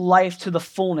experiencing life to the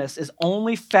fullness is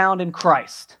only found in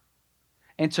Christ.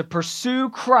 And to pursue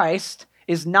Christ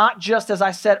is not just, as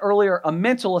I said earlier, a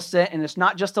mental assent, and it's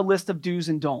not just a list of do's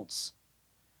and don'ts.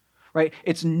 Right?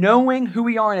 It's knowing who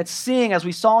we are, and it's seeing, as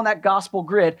we saw in that gospel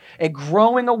grid, a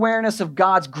growing awareness of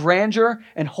God's grandeur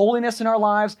and holiness in our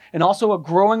lives, and also a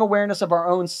growing awareness of our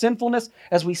own sinfulness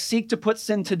as we seek to put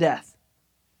sin to death.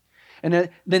 And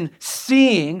then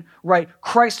seeing, right,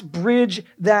 Christ bridge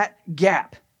that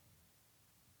gap.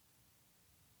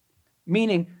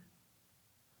 Meaning,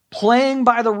 playing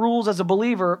by the rules as a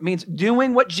believer means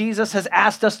doing what Jesus has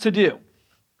asked us to do.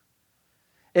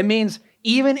 It means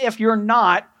even if you're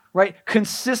not, right,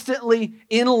 consistently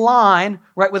in line,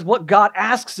 right, with what God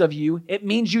asks of you, it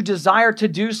means you desire to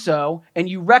do so, and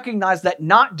you recognize that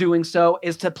not doing so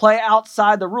is to play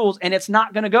outside the rules, and it's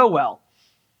not going to go well.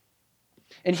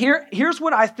 And here's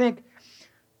what I think.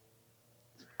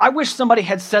 I wish somebody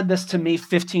had said this to me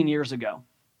 15 years ago.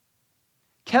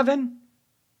 Kevin,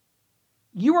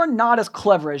 you are not as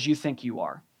clever as you think you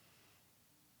are.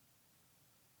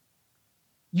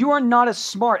 You are not as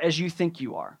smart as you think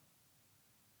you are.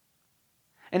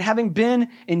 And having been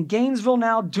in Gainesville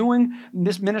now, doing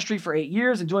this ministry for 8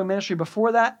 years and doing ministry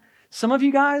before that, some of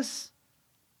you guys,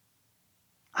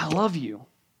 I love you,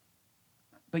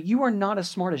 but you are not as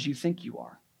smart as you think you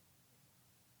are.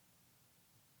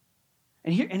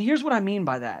 And here's what I mean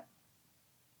by that.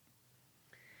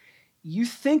 You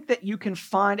think that you can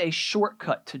find a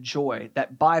shortcut to joy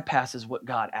that bypasses what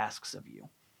God asks of you.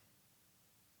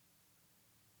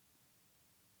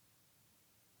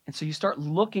 And so you start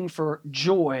looking for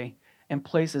joy in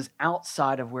places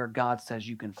outside of where God says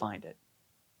you can find it.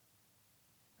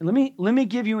 And let me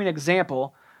give you an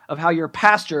example of how your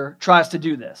pastor tries to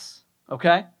do this,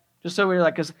 okay? Just so we're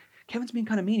like, because Kevin's being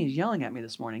kind of mean. He's yelling at me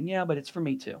this morning. Yeah, but it's for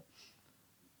me too.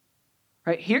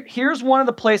 Right? Here's one of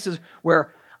the places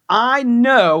where I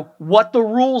know what the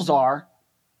rules are,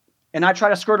 and I try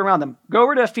to skirt around them. Go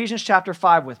over to Ephesians chapter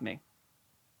 5 with me.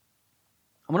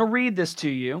 I'm going to read this to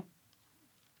you.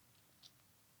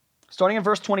 Starting in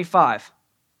verse 25.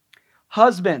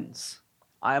 Husbands,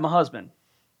 I am a husband.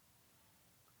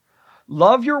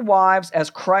 Love your wives as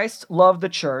Christ loved the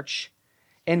church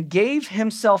and gave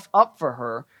himself up for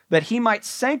her, that he might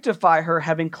sanctify her,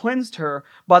 having cleansed her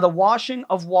by the washing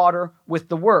of water with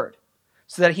the word,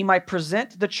 so that he might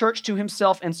present the church to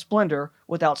himself in splendor,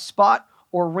 without spot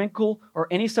or wrinkle or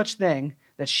any such thing,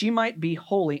 that she might be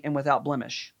holy and without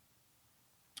blemish.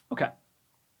 Okay.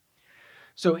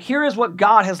 So here is what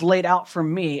God has laid out for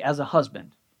me as a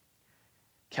husband.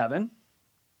 Kevin,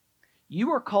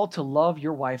 you are called to love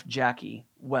your wife, Jackie,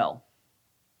 well.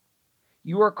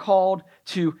 You are called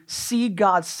to see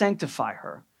God sanctify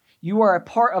her. You are a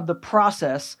part of the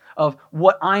process of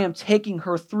what I am taking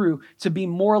her through to be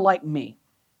more like me,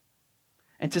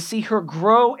 and to see her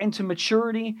grow into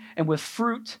maturity and with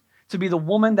fruit to be the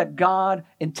woman that God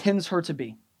intends her to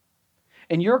be.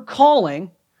 And your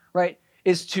calling, right,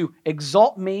 is to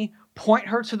exalt me, point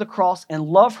her to the cross and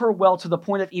love her well to the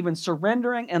point of even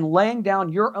surrendering and laying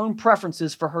down your own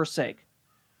preferences for her sake.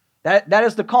 That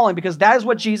is the calling, because that is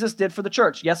what Jesus did for the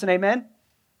church. Yes and amen?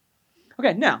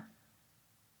 Okay, now,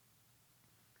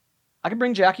 I can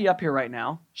bring Jackie up here right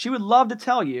now. She would love to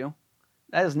tell you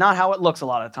that is not how it looks a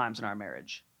lot of times in our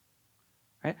marriage.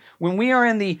 Right? When we are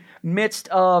in the midst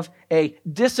of a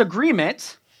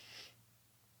disagreement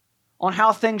on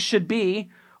how things should be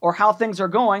or how things are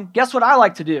going, guess what I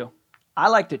like to do? I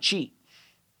like to cheat.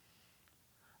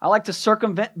 I like to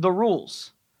circumvent the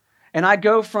rules. And I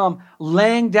go from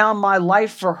laying down my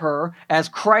life for her as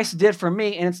Christ did for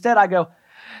me, and instead I go,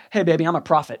 hey, baby, I'm a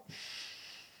prophet.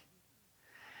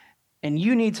 And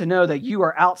you need to know that you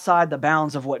are outside the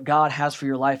bounds of what God has for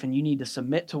your life, and you need to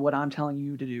submit to what I'm telling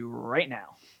you to do right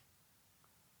now.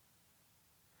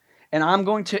 And I'm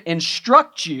going to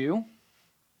instruct you,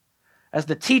 as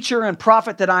the teacher and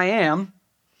prophet that I am,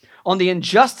 on the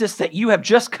injustice that you have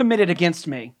just committed against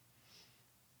me.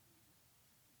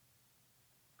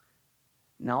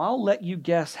 Now, I'll let you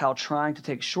guess how trying to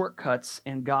take shortcuts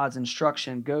in God's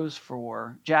instruction goes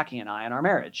for Jackie and I in our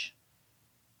marriage.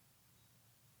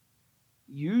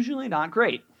 Usually not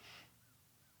great.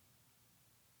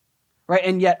 Right?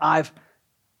 And yet I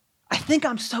think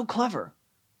I'm so clever.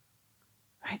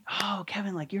 Right? Oh,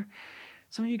 Kevin,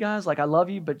 some of you guys, I love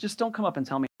you, but just don't come up and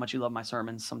tell me how much you love my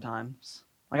sermons sometimes.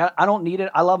 I don't need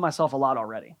it. I love myself a lot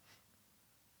already.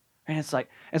 And it's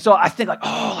and so I think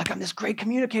I'm this great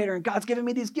communicator and God's given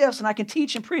me these gifts and I can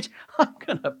teach and preach. I'm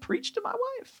going to preach to my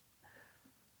wife.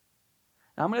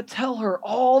 And I'm going to tell her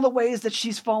all the ways that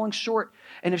she's falling short.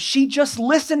 And if she just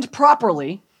listened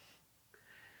properly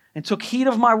and took heed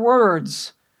of my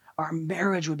words, our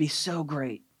marriage would be so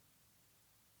great.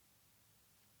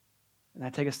 And I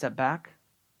take a step back.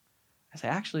 I say,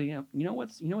 actually, you know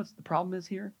what's the problem is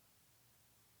here?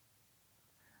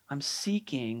 I'm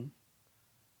seeking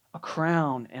a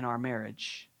crown in our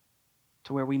marriage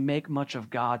to where we make much of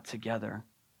God together,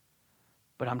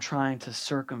 but I'm trying to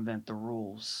circumvent the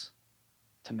rules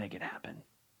to make it happen.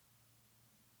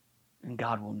 And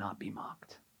God will not be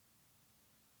mocked.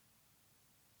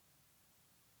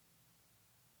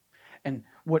 And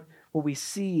what we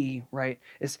see, right,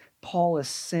 is Paul is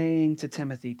saying to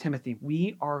Timothy,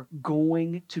 we are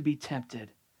going to be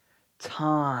tempted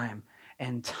time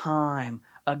and time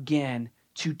again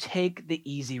to take the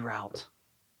easy route,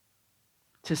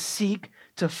 to seek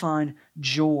to find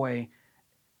joy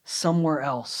somewhere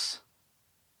else,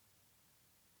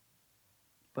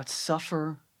 but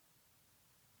suffer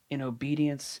in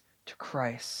obedience to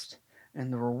Christ,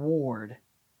 and the reward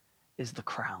is the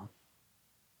crown.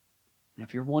 And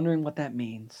if you're wondering what that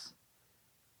means,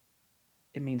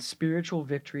 it means spiritual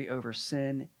victory over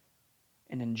sin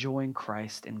and enjoying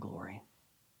Christ in glory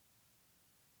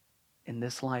in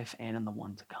this life and in the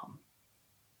one to come.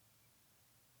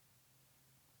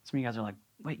 Some of you guys are like,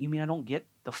 wait, you mean I don't get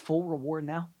the full reward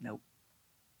now? Nope,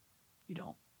 you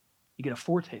don't. You get a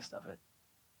foretaste of it,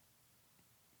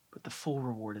 but the full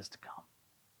reward is to come.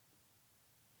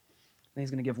 And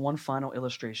he's going to give one final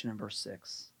illustration in verse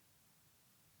 6.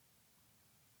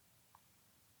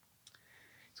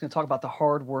 He's going to talk about the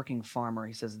hard-working farmer.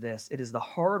 He says this: it is the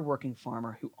hard-working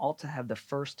farmer who ought to have the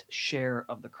first share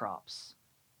of the crops.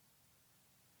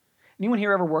 Anyone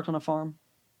here ever worked on a farm?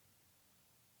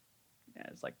 Yeah,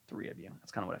 it's 3 of you.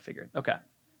 That's kind of what I figured. Okay.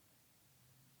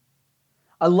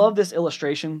 I love this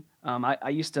illustration. I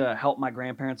used to help my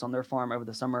grandparents on their farm over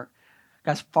the summer.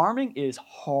 Guys, farming is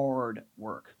hard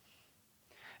work.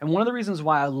 And one of the reasons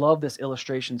why I love this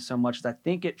illustration so much is I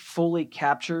think it fully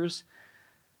captures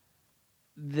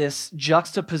this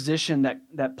juxtaposition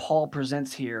that Paul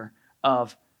presents here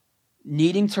of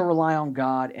needing to rely on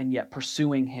God and yet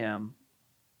pursuing Him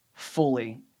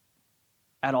fully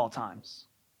at all times.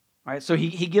 All right, so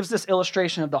he gives this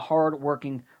illustration of the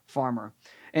hard-working farmer.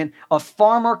 And a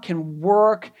farmer can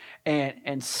work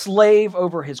and slave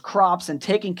over his crops and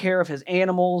taking care of his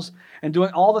animals and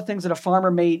doing all the things that a farmer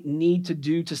may need to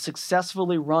do to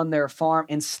successfully run their farm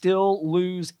and still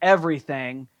lose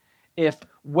everything if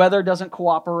weather doesn't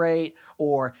cooperate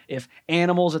or if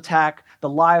animals attack the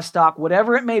livestock,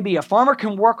 whatever it may be. A farmer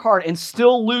can work hard and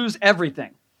still lose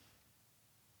everything.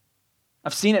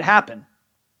 I've seen it happen.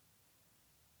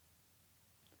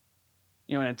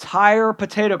 An entire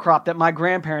potato crop that my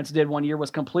grandparents did one year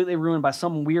was completely ruined by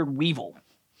some weird weevil.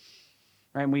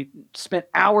 Right? And we spent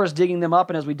hours digging them up,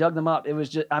 and as we dug them up, it was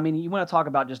just, you want to talk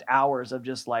about just hours of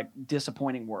just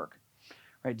disappointing work.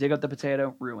 Right? Dig up the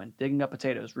potato, ruin. Digging up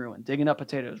potatoes, ruin. Digging up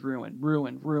potatoes,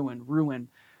 ruin,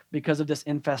 because of this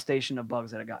infestation of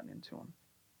bugs that had gotten into them.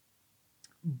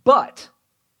 But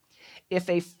if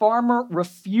a farmer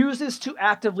refuses to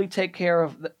actively take care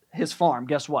of his farm,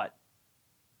 guess what?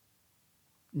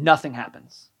 Nothing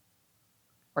happens.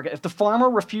 Okay, if the farmer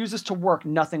refuses to work,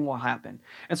 nothing will happen.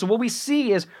 And so what we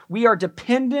see is we are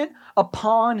dependent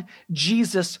upon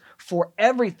Jesus for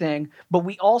everything, but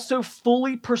we also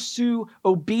fully pursue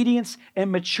obedience and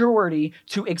maturity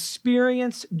to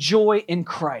experience joy in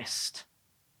Christ.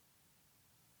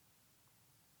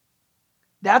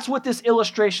 That's what this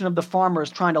illustration of the farmer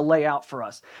is trying to lay out for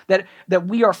us. That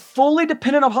we are fully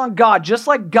dependent upon God, just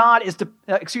like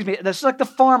just like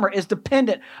the farmer is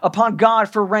dependent upon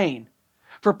God for rain,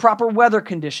 for proper weather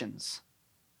conditions,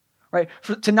 right?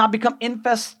 To not become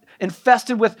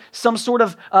infested with some sort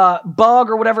of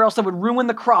bug or whatever else that would ruin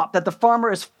the crop. That the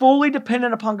farmer is fully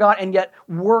dependent upon God and yet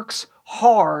works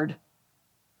hard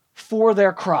for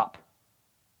their crop.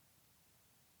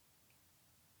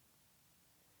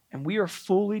 And we are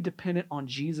fully dependent on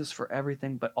Jesus for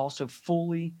everything, but also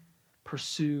fully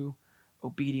pursue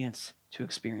obedience to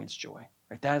experience joy.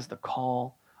 Right? That is the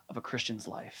call of a Christian's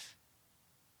life.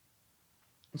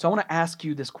 And so I want to ask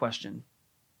you this question.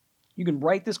 You can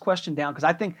write this question down because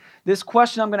I think this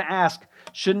question I'm going to ask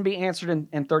shouldn't be answered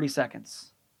in 30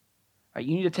 seconds. Right?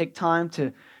 You need to take time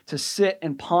to sit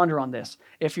and ponder on this.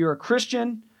 If you're a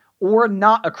Christian or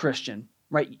not a Christian,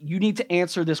 right, you need to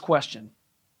answer this question.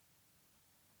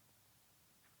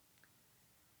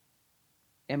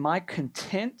 Am I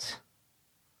content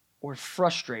or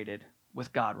frustrated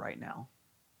with God right now?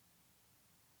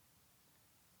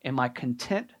 Am I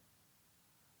content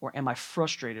or am I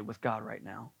frustrated with God right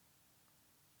now?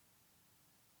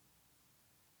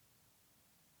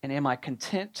 And am I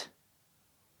content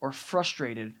or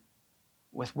frustrated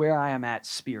with where I am at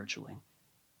spiritually?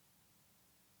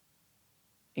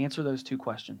 Answer those two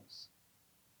questions.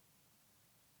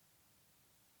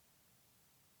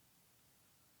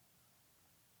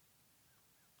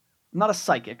 I'm not a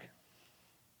psychic,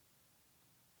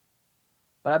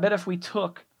 but I bet if we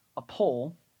took a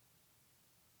poll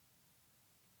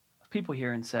of people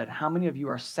here and said, how many of you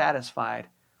are satisfied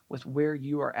with where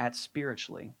you are at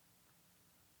spiritually?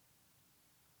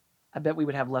 I bet we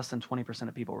would have less than 20%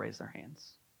 of people raise their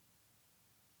hands.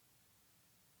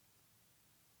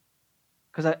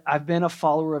 Because I've been a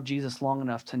follower of Jesus long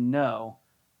enough to know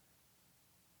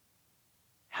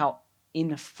how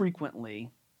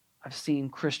infrequently I've seen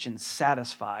Christians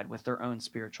satisfied with their own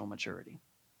spiritual maturity.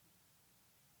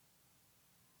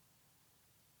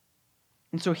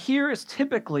 And so here is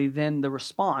typically then the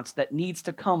response that needs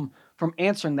to come from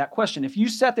answering that question. If you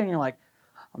sat there and you're like,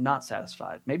 I'm not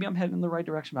satisfied. Maybe I'm heading in the right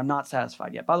direction, but I'm not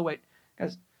satisfied yet. By the way,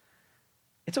 guys,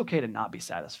 it's okay to not be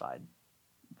satisfied.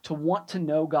 To want to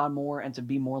know God more and to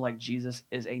be more like Jesus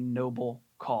is a noble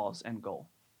cause and goal.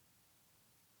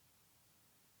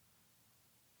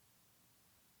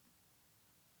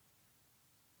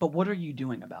 But what are you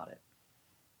doing about it?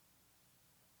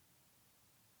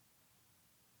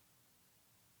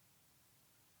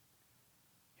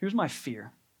 Here's my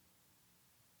fear.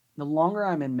 The longer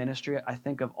I'm in ministry, I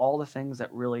think of all the things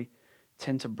that really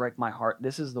tend to break my heart.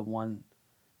 This is the one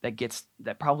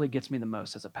that probably gets me the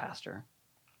most as a pastor.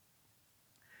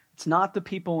 It's not the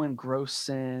people in gross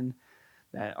sin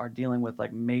that are dealing with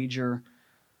like major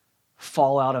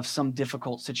fallout of some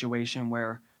difficult situation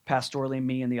where pastorally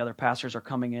me and the other pastors are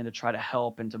coming in to try to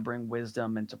help and to bring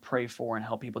wisdom and to pray for and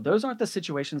help people. Those aren't the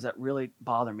situations that really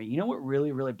bother me. You know what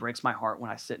really, really breaks my heart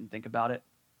when I sit and think about it?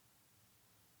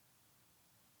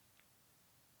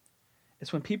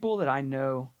 It's when people that I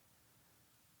know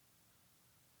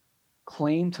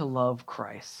claim to love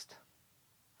Christ,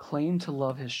 claim to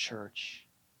love his church,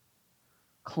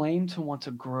 claim to want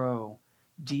to grow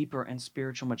deeper in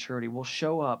spiritual maturity, will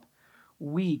show up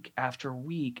week after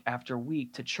week after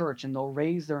week to church, and they'll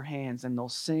raise their hands and they'll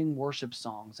sing worship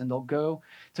songs and they'll go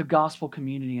to gospel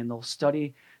community and they'll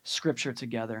study scripture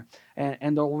together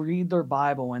and they'll read their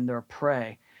Bible and they'll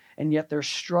pray. And yet they're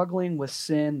struggling with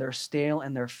sin, they're stale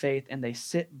in their faith, and they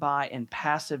sit by in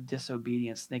passive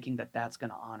disobedience thinking that that's going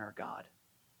to honor God.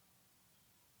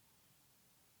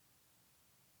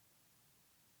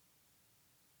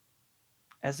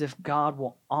 As if God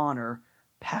will honor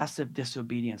passive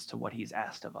disobedience to what he's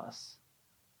asked of us.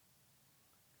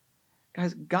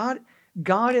 Guys,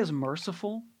 God is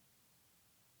merciful,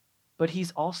 but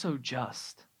he's also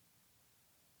just.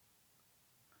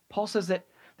 Paul says that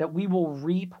we will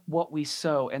reap what we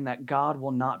sow and that God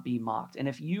will not be mocked. And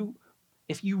if you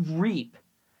reap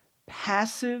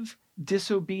passive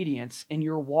disobedience in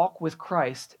your walk with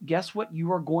Christ, guess what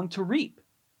you are going to reap?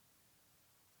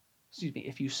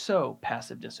 If you sow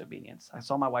passive disobedience. I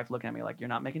saw my wife looking at me like, you're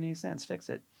not making any sense, fix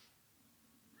it.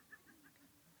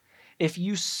 If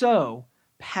you sow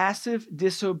passive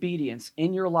disobedience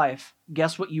in your life,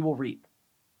 guess what you will reap?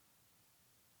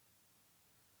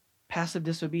 Passive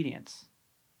disobedience.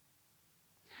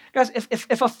 Guys,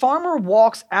 if a farmer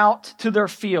walks out to their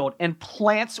field and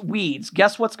plants weeds,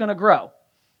 guess what's going to grow?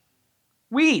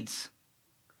 Weeds.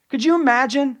 Could you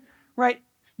imagine, right?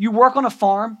 You work on a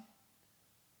farm,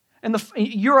 and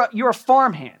you're a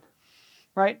farmhand,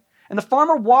 right? And the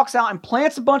farmer walks out and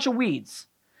plants a bunch of weeds,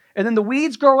 and then the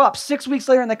weeds grow up 6 weeks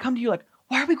later, and they come to you like,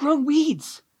 why are we growing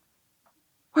weeds?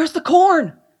 Where's the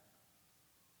corn?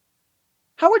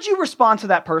 How would you respond to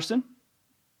that person?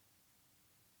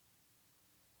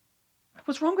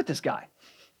 What's wrong with this guy?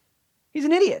 He's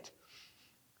an idiot.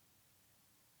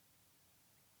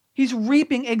 He's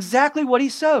reaping exactly what he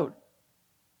sowed.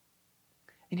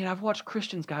 And yet I've watched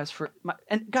Christians, guys,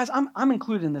 and guys, I'm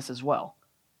included in this as well.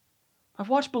 I've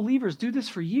watched believers do this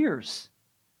for years.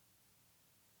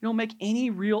 You don't make any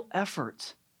real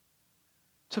effort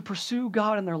to pursue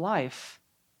God in their life,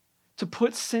 to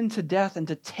put sin to death and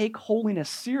to take holiness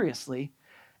seriously,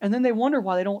 and then they wonder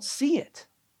why they don't see it.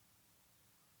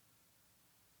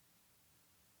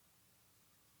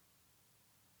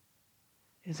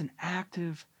 It is an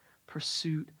active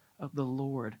pursuit of the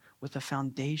Lord with a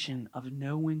foundation of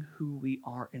knowing who we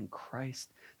are in Christ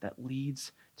that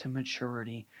leads to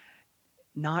maturity.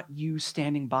 Not you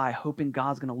standing by hoping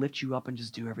God's going to lift you up and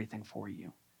just do everything for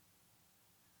you.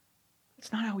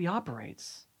 It's not how he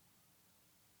operates.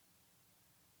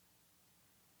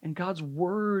 And God's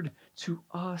word to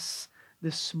us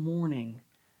this morning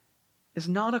is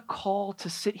not a call to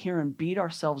sit here and beat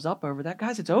ourselves up over that.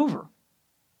 Guys, it's over.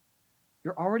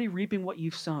 You're already reaping what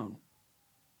you've sown.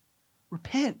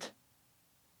 Repent.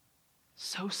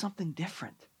 Sow something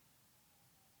different.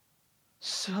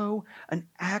 Sow an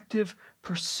active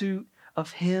pursuit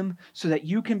of him so that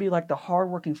you can be like the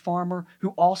hardworking farmer who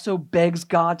also begs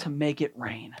God to make it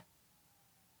rain.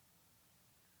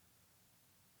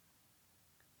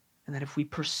 And that if we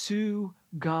pursue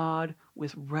God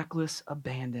with reckless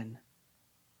abandon,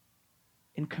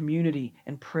 in community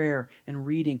and prayer and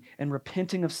reading and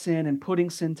repenting of sin and putting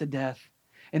sin to death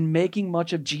and making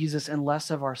much of Jesus and less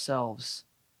of ourselves,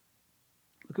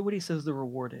 look at what he says the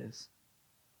reward is.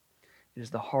 It is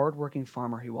the hardworking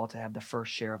farmer who ought to have the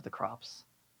first share of the crops.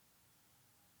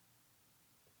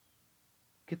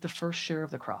 Get the first share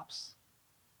of the crops.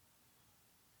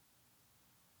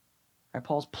 Right,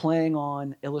 Paul's playing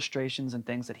on illustrations and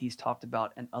things that he's talked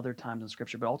about in other times in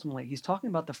Scripture, but ultimately he's talking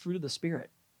about the fruit of the Spirit.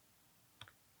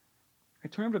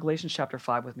 Right, turn over to Galatians chapter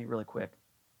 5 with me really quick.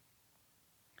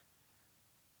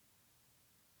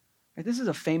 Right, this is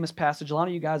a famous passage. A lot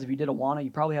of you guys, if you did Awana, you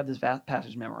probably have this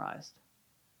passage memorized.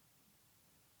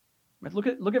 Right,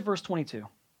 look at verse 22.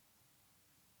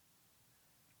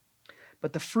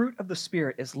 But the fruit of the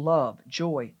Spirit is love,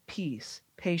 joy, peace,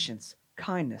 patience,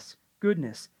 kindness,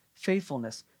 goodness,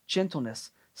 faithfulness,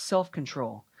 gentleness,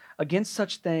 self-control. Against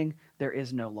such thing there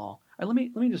is no law. All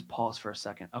right, let me just pause for a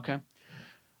second, okay?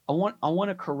 I want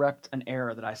to correct an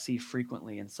error that I see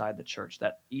frequently inside the church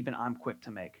that even I'm quick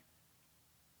to make.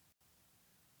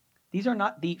 These are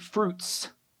not the fruits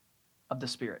of the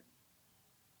Spirit.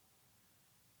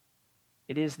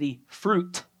 It is the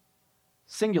fruit,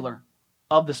 singular,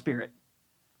 of the Spirit.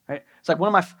 Right? It's like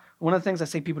one of the things I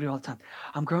say people do all the time.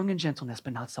 I'm growing in gentleness,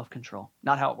 but not self-control.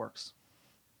 Not how it works.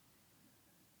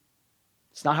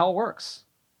 It's not how it works.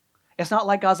 It's not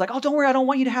like God's like, oh, don't worry, I don't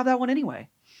want you to have that one anyway.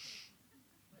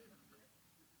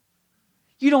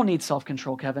 You don't need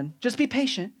self-control, Kevin. Just be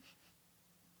patient.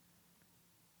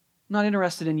 I'm not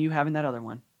interested in you having that other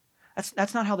one.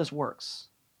 That's not how this works.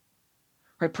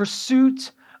 Right?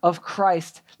 Pursuit of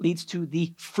Christ leads to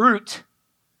the fruit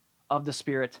of the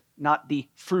Spirit, not the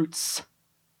fruits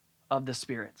of the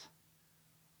Spirit.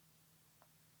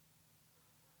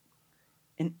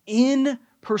 And in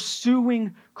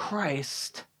pursuing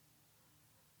Christ,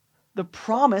 the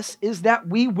promise is that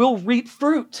we will reap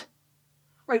fruit.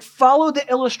 Right? Follow the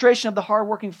illustration of the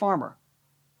hardworking farmer.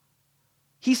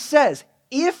 He says,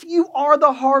 if you are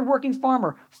the hardworking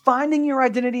farmer, finding your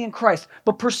identity in Christ,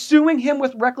 but pursuing him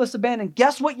with reckless abandon,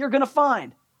 guess what you're going to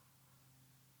find?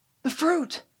 The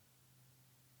fruit.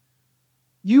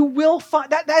 You will find,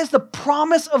 that is the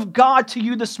promise of God to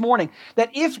you this morning,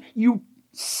 that if you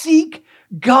seek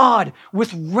God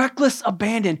with reckless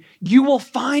abandon, you will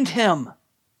find him.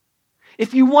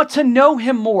 If you want to know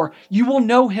him more, you will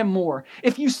know him more.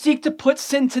 If you seek to put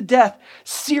sin to death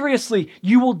seriously,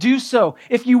 you will do so.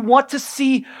 If you want to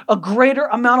see a greater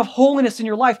amount of holiness in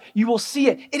your life, you will see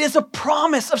it. It is a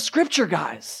promise of Scripture,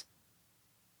 guys.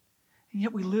 And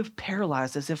yet we live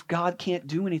paralyzed as if God can't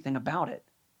do anything about it.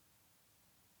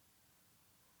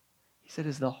 He said,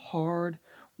 is the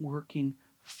hard-working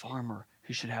farmer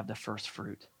who should have the first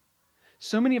fruit.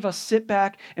 So many of us sit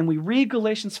back and we read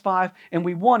Galatians 5 and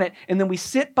we want it, and then we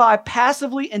sit by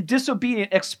passively and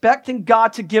disobedient, expecting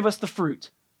God to give us the fruit.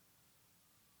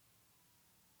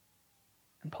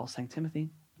 And Paul's saying, Timothy,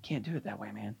 you can't do it that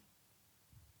way, man.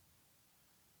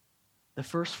 The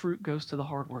first fruit goes to the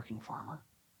hardworking farmer.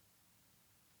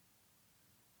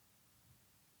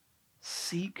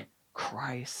 Seek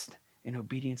Christ in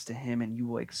obedience to him, and you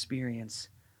will experience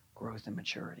growth and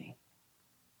maturity.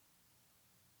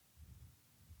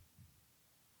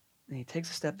 And he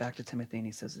takes a step back to Timothy and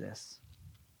he says this.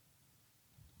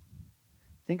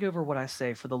 Think over what I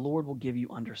say, for the Lord will give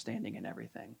you understanding in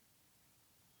everything.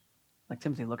 Like,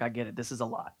 Timothy, look, I get it. This is a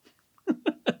lot.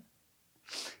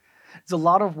 It's a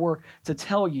lot of work to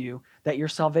tell you that your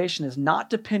salvation is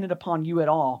not dependent upon you at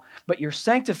all, but your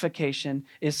sanctification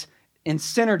is in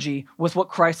synergy with what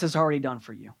Christ has already done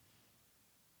for you.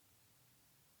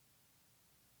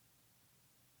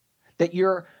 That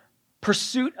your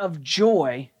pursuit of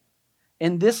joy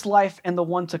in this life and the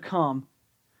one to come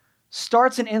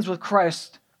starts and ends with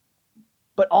Christ,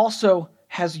 but also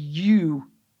has you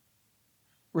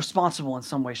responsible in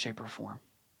some way, shape, or form.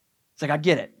 It's like, I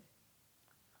get it.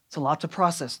 It's a lot to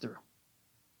process through.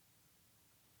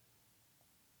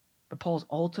 But Paul's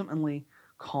ultimately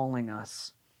calling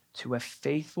us to a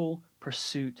faithful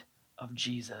pursuit of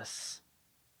Jesus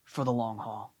for the long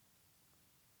haul.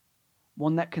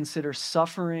 One that considers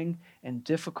suffering and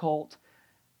difficult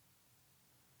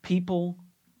people,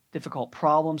 difficult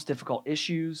problems, difficult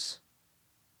issues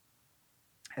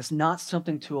as not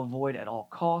something to avoid at all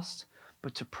costs,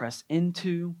 but to press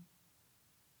into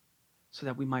so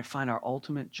that we might find our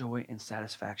ultimate joy and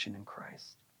satisfaction in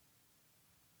Christ.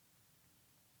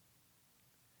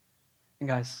 And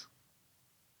guys,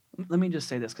 let me just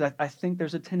say this, because I think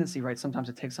there's a tendency, right, sometimes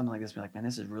to take something like this and be like, man,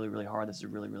 this is really, really hard. This is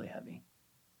really, really heavy.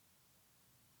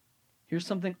 Here's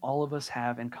something all of us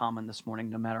have in common this morning,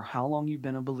 no matter how long you've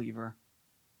been a believer.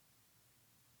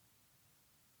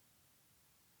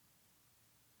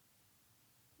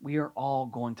 We are all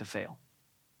going to fail.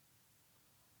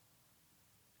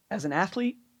 As an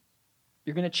athlete,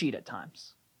 you're going to cheat at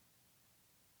times.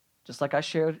 Just like I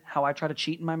shared how I try to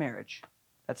cheat in my marriage.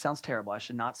 That sounds terrible. I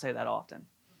should not say that often.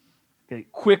 It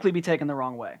could quickly be taken the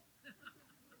wrong way.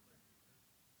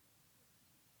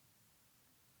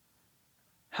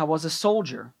 How as a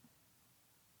soldier,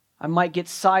 I might get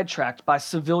sidetracked by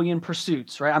civilian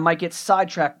pursuits, right? I might get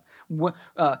sidetracked,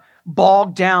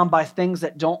 bogged down by things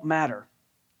that don't matter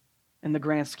in the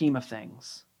grand scheme of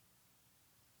things.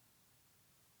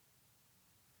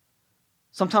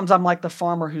 Sometimes I'm like the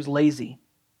farmer who's lazy,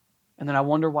 and then I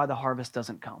wonder why the harvest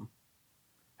doesn't come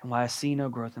and why I see no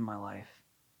growth in my life.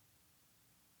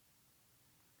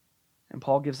 And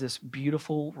Paul gives this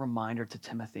beautiful reminder to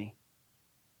Timothy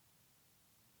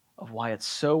of why it's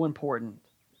so important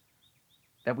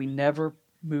that we never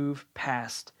move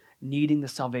past needing the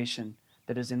salvation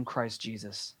that is in Christ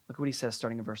Jesus. Look what he says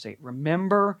starting in verse 8.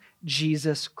 Remember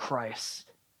Jesus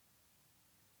Christ,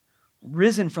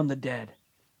 risen from the dead,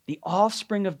 the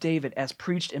offspring of David as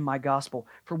preached in my gospel,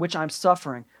 for which I'm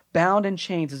suffering, bound in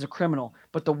chains as a criminal.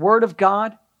 But the word of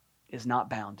God is not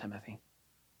bound, Timothy.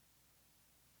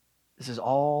 This is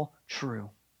all true.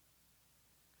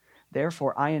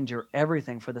 Therefore, I endure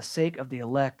everything for the sake of the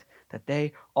elect, that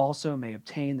they also may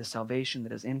obtain the salvation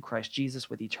that is in Christ Jesus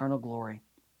with eternal glory.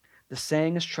 The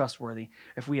saying is trustworthy.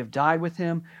 If we have died with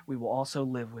him, we will also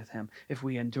live with him. If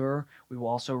we endure, we will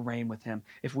also reign with him.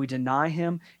 If we deny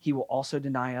him, he will also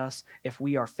deny us. If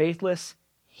we are faithless,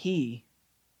 he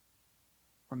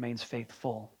remains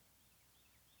faithful.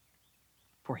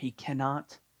 For he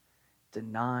cannot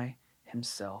deny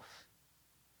himself.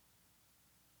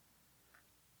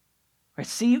 Right,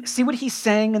 see what he's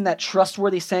saying in that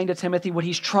trustworthy saying to Timothy, what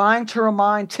he's trying to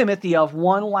remind Timothy of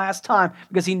one last time,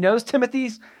 because he knows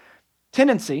Timothy's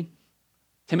tendency.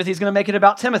 Timothy's going to make it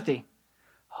about Timothy.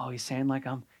 Oh, he's saying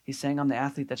I'm the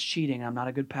athlete that's cheating. I'm not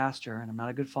a good pastor, and I'm not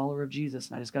a good follower of Jesus,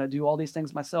 and I just got to do all these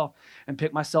things myself and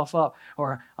pick myself up.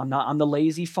 Or I'm the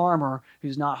lazy farmer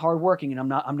who's not hardworking,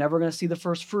 and I'm never going to see the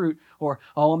first fruit. Or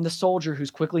I'm the soldier who's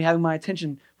quickly having my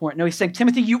attention point. No, he's saying,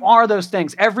 Timothy, you are those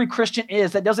things. Every Christian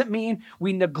is. That doesn't mean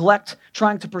we neglect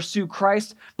trying to pursue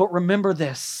Christ, but remember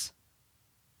this: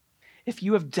 if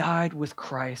you have died with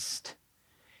Christ,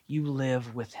 you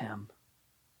live with him.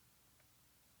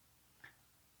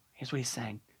 Here's what he's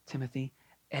saying, Timothy,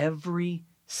 every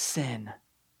sin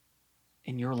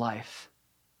in your life,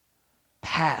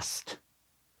 past,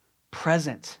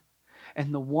 present,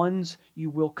 and the ones you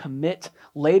will commit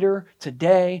later,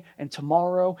 today, and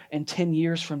tomorrow, and 10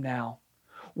 years from now,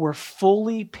 were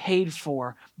fully paid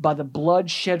for by the blood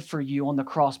shed for you on the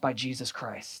cross by Jesus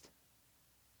Christ.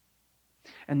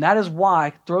 And that is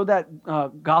why, throw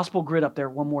that gospel grid up there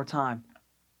one more time,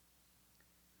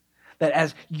 that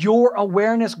as your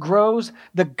awareness grows,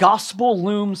 the gospel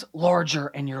looms larger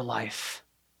in your life.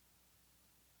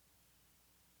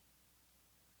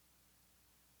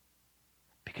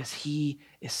 Because he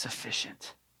is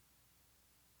sufficient.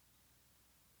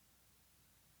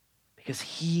 Because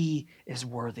he is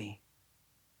worthy.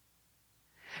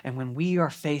 And when we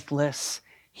are faithless,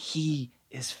 he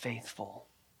is faithful.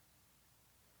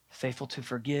 Faithful to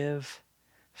forgive,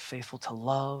 faithful to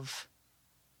love,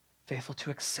 faithful to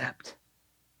accept.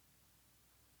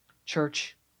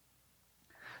 Church,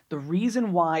 the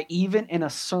reason why even in a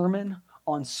sermon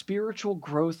on spiritual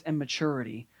growth and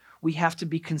maturity, we have to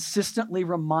be consistently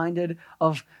reminded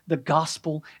of the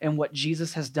gospel and what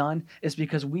Jesus has done is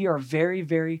because we are very,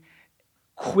 very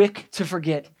quick to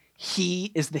forget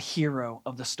he is the hero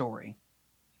of the story.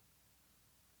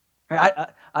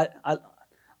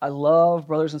 I love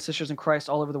brothers and sisters in Christ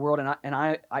all over the world, and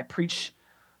I preach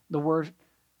the word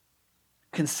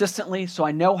consistently, so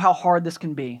I know how hard this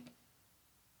can be.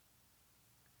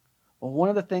 Well, one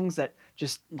of the things that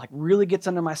just like really gets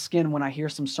under my skin when I hear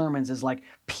some sermons is like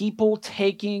people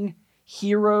taking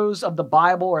heroes of the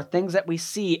Bible or things that we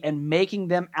see and making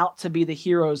them out to be the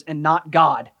heroes and not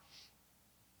God.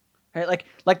 Right?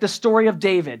 Like the story of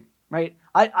David, right?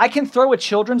 I can throw a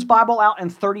children's Bible out in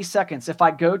 30 seconds if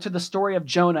I go to the story of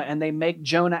Jonah and they make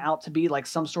Jonah out to be like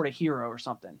some sort of hero or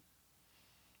something.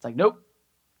 It's like, nope,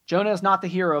 Jonah is not the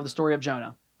hero of the story of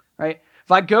Jonah, right?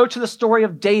 If I go to the story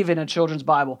of David in a children's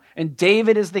Bible and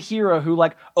David is the hero who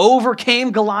like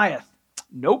overcame Goliath,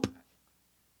 nope.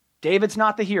 David's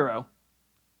not the hero.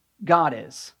 God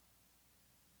is.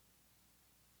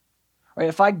 Right?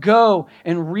 If I go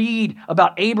and read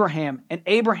about Abraham and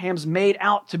Abraham's made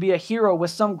out to be a hero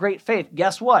with some great faith,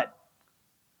 guess what?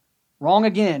 Wrong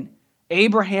again.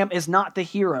 Abraham is not the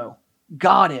hero.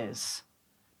 God is.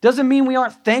 Doesn't mean we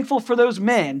aren't thankful for those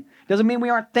men. Doesn't mean we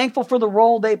aren't thankful for the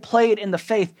role they played in the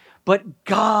faith. But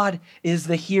God is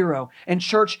the hero. And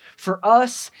church, for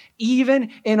us, even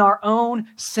in our own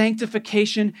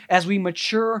sanctification as we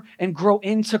mature and grow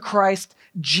into Christ,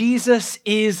 Jesus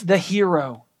is the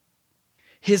hero.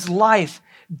 His life,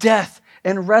 death,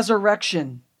 and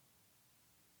resurrection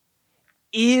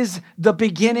is the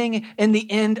beginning and the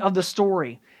end of the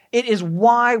story. It is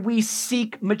why we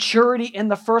seek maturity in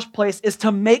the first place, is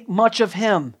to make much of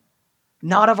him,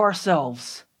 not of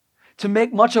ourselves. To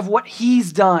make much of what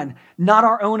he's done, not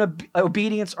our own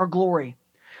obedience or glory.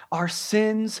 Our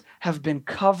sins have been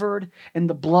covered in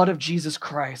the blood of Jesus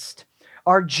Christ.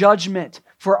 Our judgment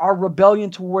for our rebellion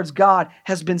towards God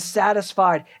has been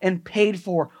satisfied and paid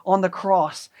for on the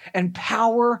cross. And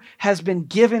power has been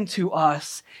given to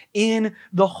us in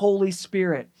the Holy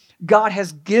Spirit. God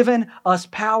has given us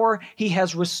power. He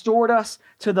has restored us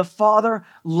to the Father.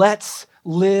 Let's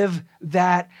live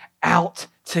that out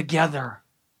together.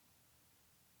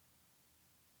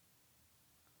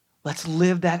 Let's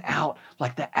live that out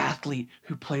like the athlete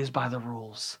who plays by the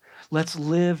rules. Let's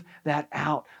live that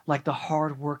out like the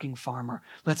hardworking farmer.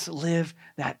 Let's live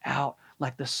that out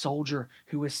like the soldier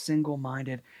who is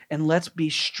single-minded. And let's be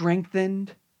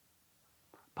strengthened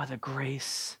by the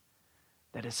grace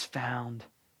that is found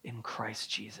in Christ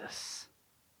Jesus.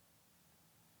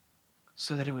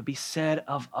 So that it would be said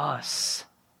of us.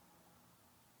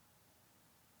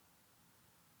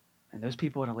 And those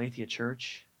people at Aletheia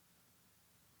Church,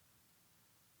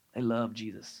 they love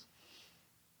Jesus.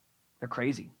 They're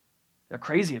crazy. They're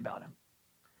crazy about him.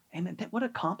 Amen. What a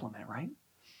compliment, right?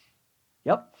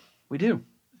 Yep, we do.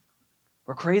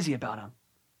 We're crazy about him.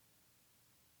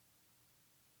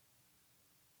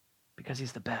 Because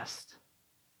he's the best.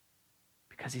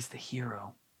 Because he's the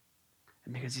hero.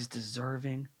 And because he's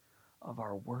deserving of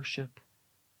our worship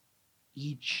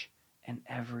each and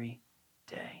every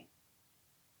day.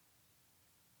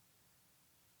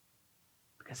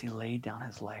 Because he laid down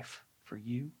his life for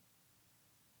you.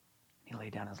 He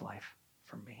laid down his life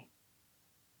for me.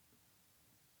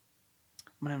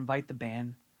 I'm going to invite the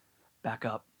band back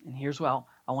up. And here's what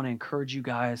I want to encourage you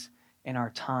guys in our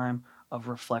time of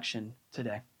reflection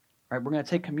today. All right, we're going to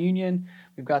take communion.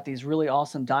 We've got these really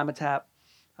awesome Dimetap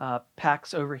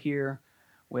packs over here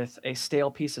with a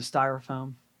stale piece of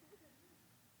styrofoam.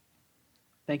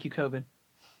 Thank you, COVID.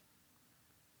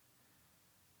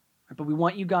 But we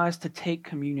want you guys to take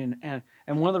communion. And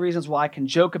one of the reasons why I can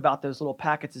joke about those little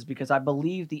packets is because I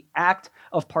believe the act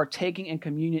of partaking in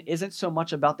communion isn't so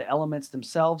much about the elements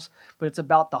themselves, but it's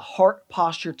about the heart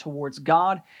posture towards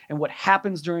God and what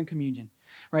happens during communion.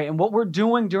 right? And what we're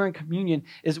doing during communion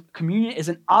is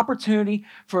an opportunity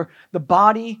for the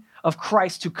body of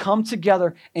Christ to come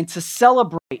together and to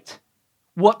celebrate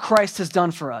what Christ has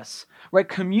done for us, right?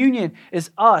 Communion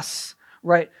is us,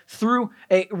 right, through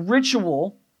a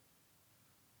ritual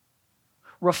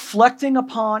reflecting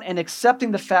upon and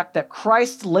accepting the fact that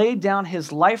Christ laid down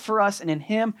his life for us, and in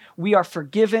him we are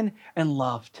forgiven and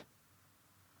loved.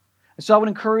 And so I would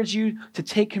encourage you to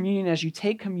take communion. As you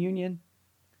take communion,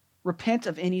 repent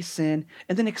of any sin,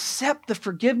 and then accept the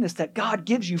forgiveness that God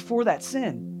gives you for that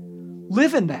sin.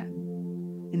 Live in that.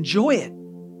 Enjoy it.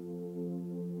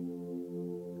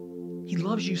 He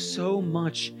loves you so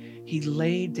much, he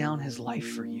laid down his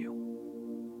life for you.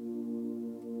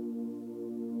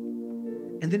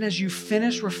 And then as you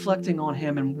finish reflecting on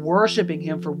him and worshiping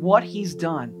him for what he's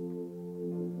done,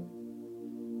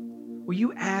 will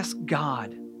you ask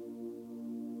God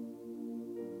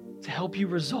to help you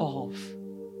resolve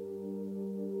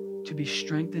to be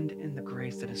strengthened in the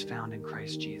grace that is found in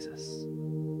Christ Jesus?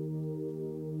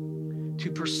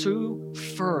 To pursue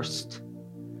first,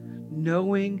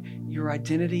 knowing your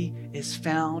identity is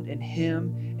found in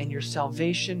him and your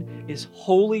salvation is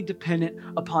wholly dependent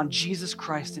upon Jesus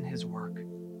Christ and his work.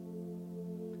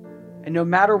 And no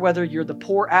matter whether you're the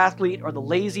poor athlete or the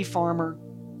lazy farmer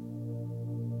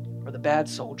or the bad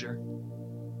soldier,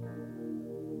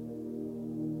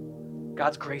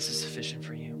 God's grace is sufficient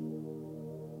for you.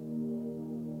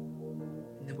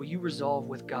 And then will you resolve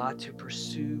with God to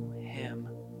pursue him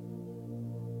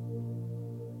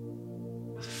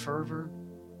with fervor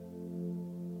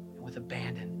and with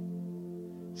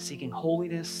abandon, seeking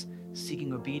holiness,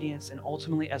 seeking obedience, and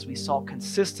ultimately, as we saw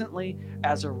consistently,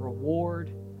 as a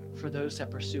reward for those that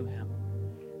pursue him,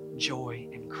 joy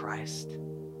in Christ.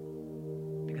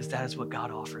 Because that is what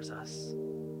God offers us.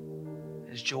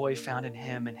 It is joy found in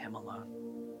him and him alone.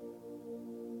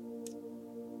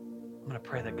 I'm going to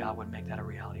pray that God would make that a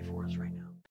reality for us right now.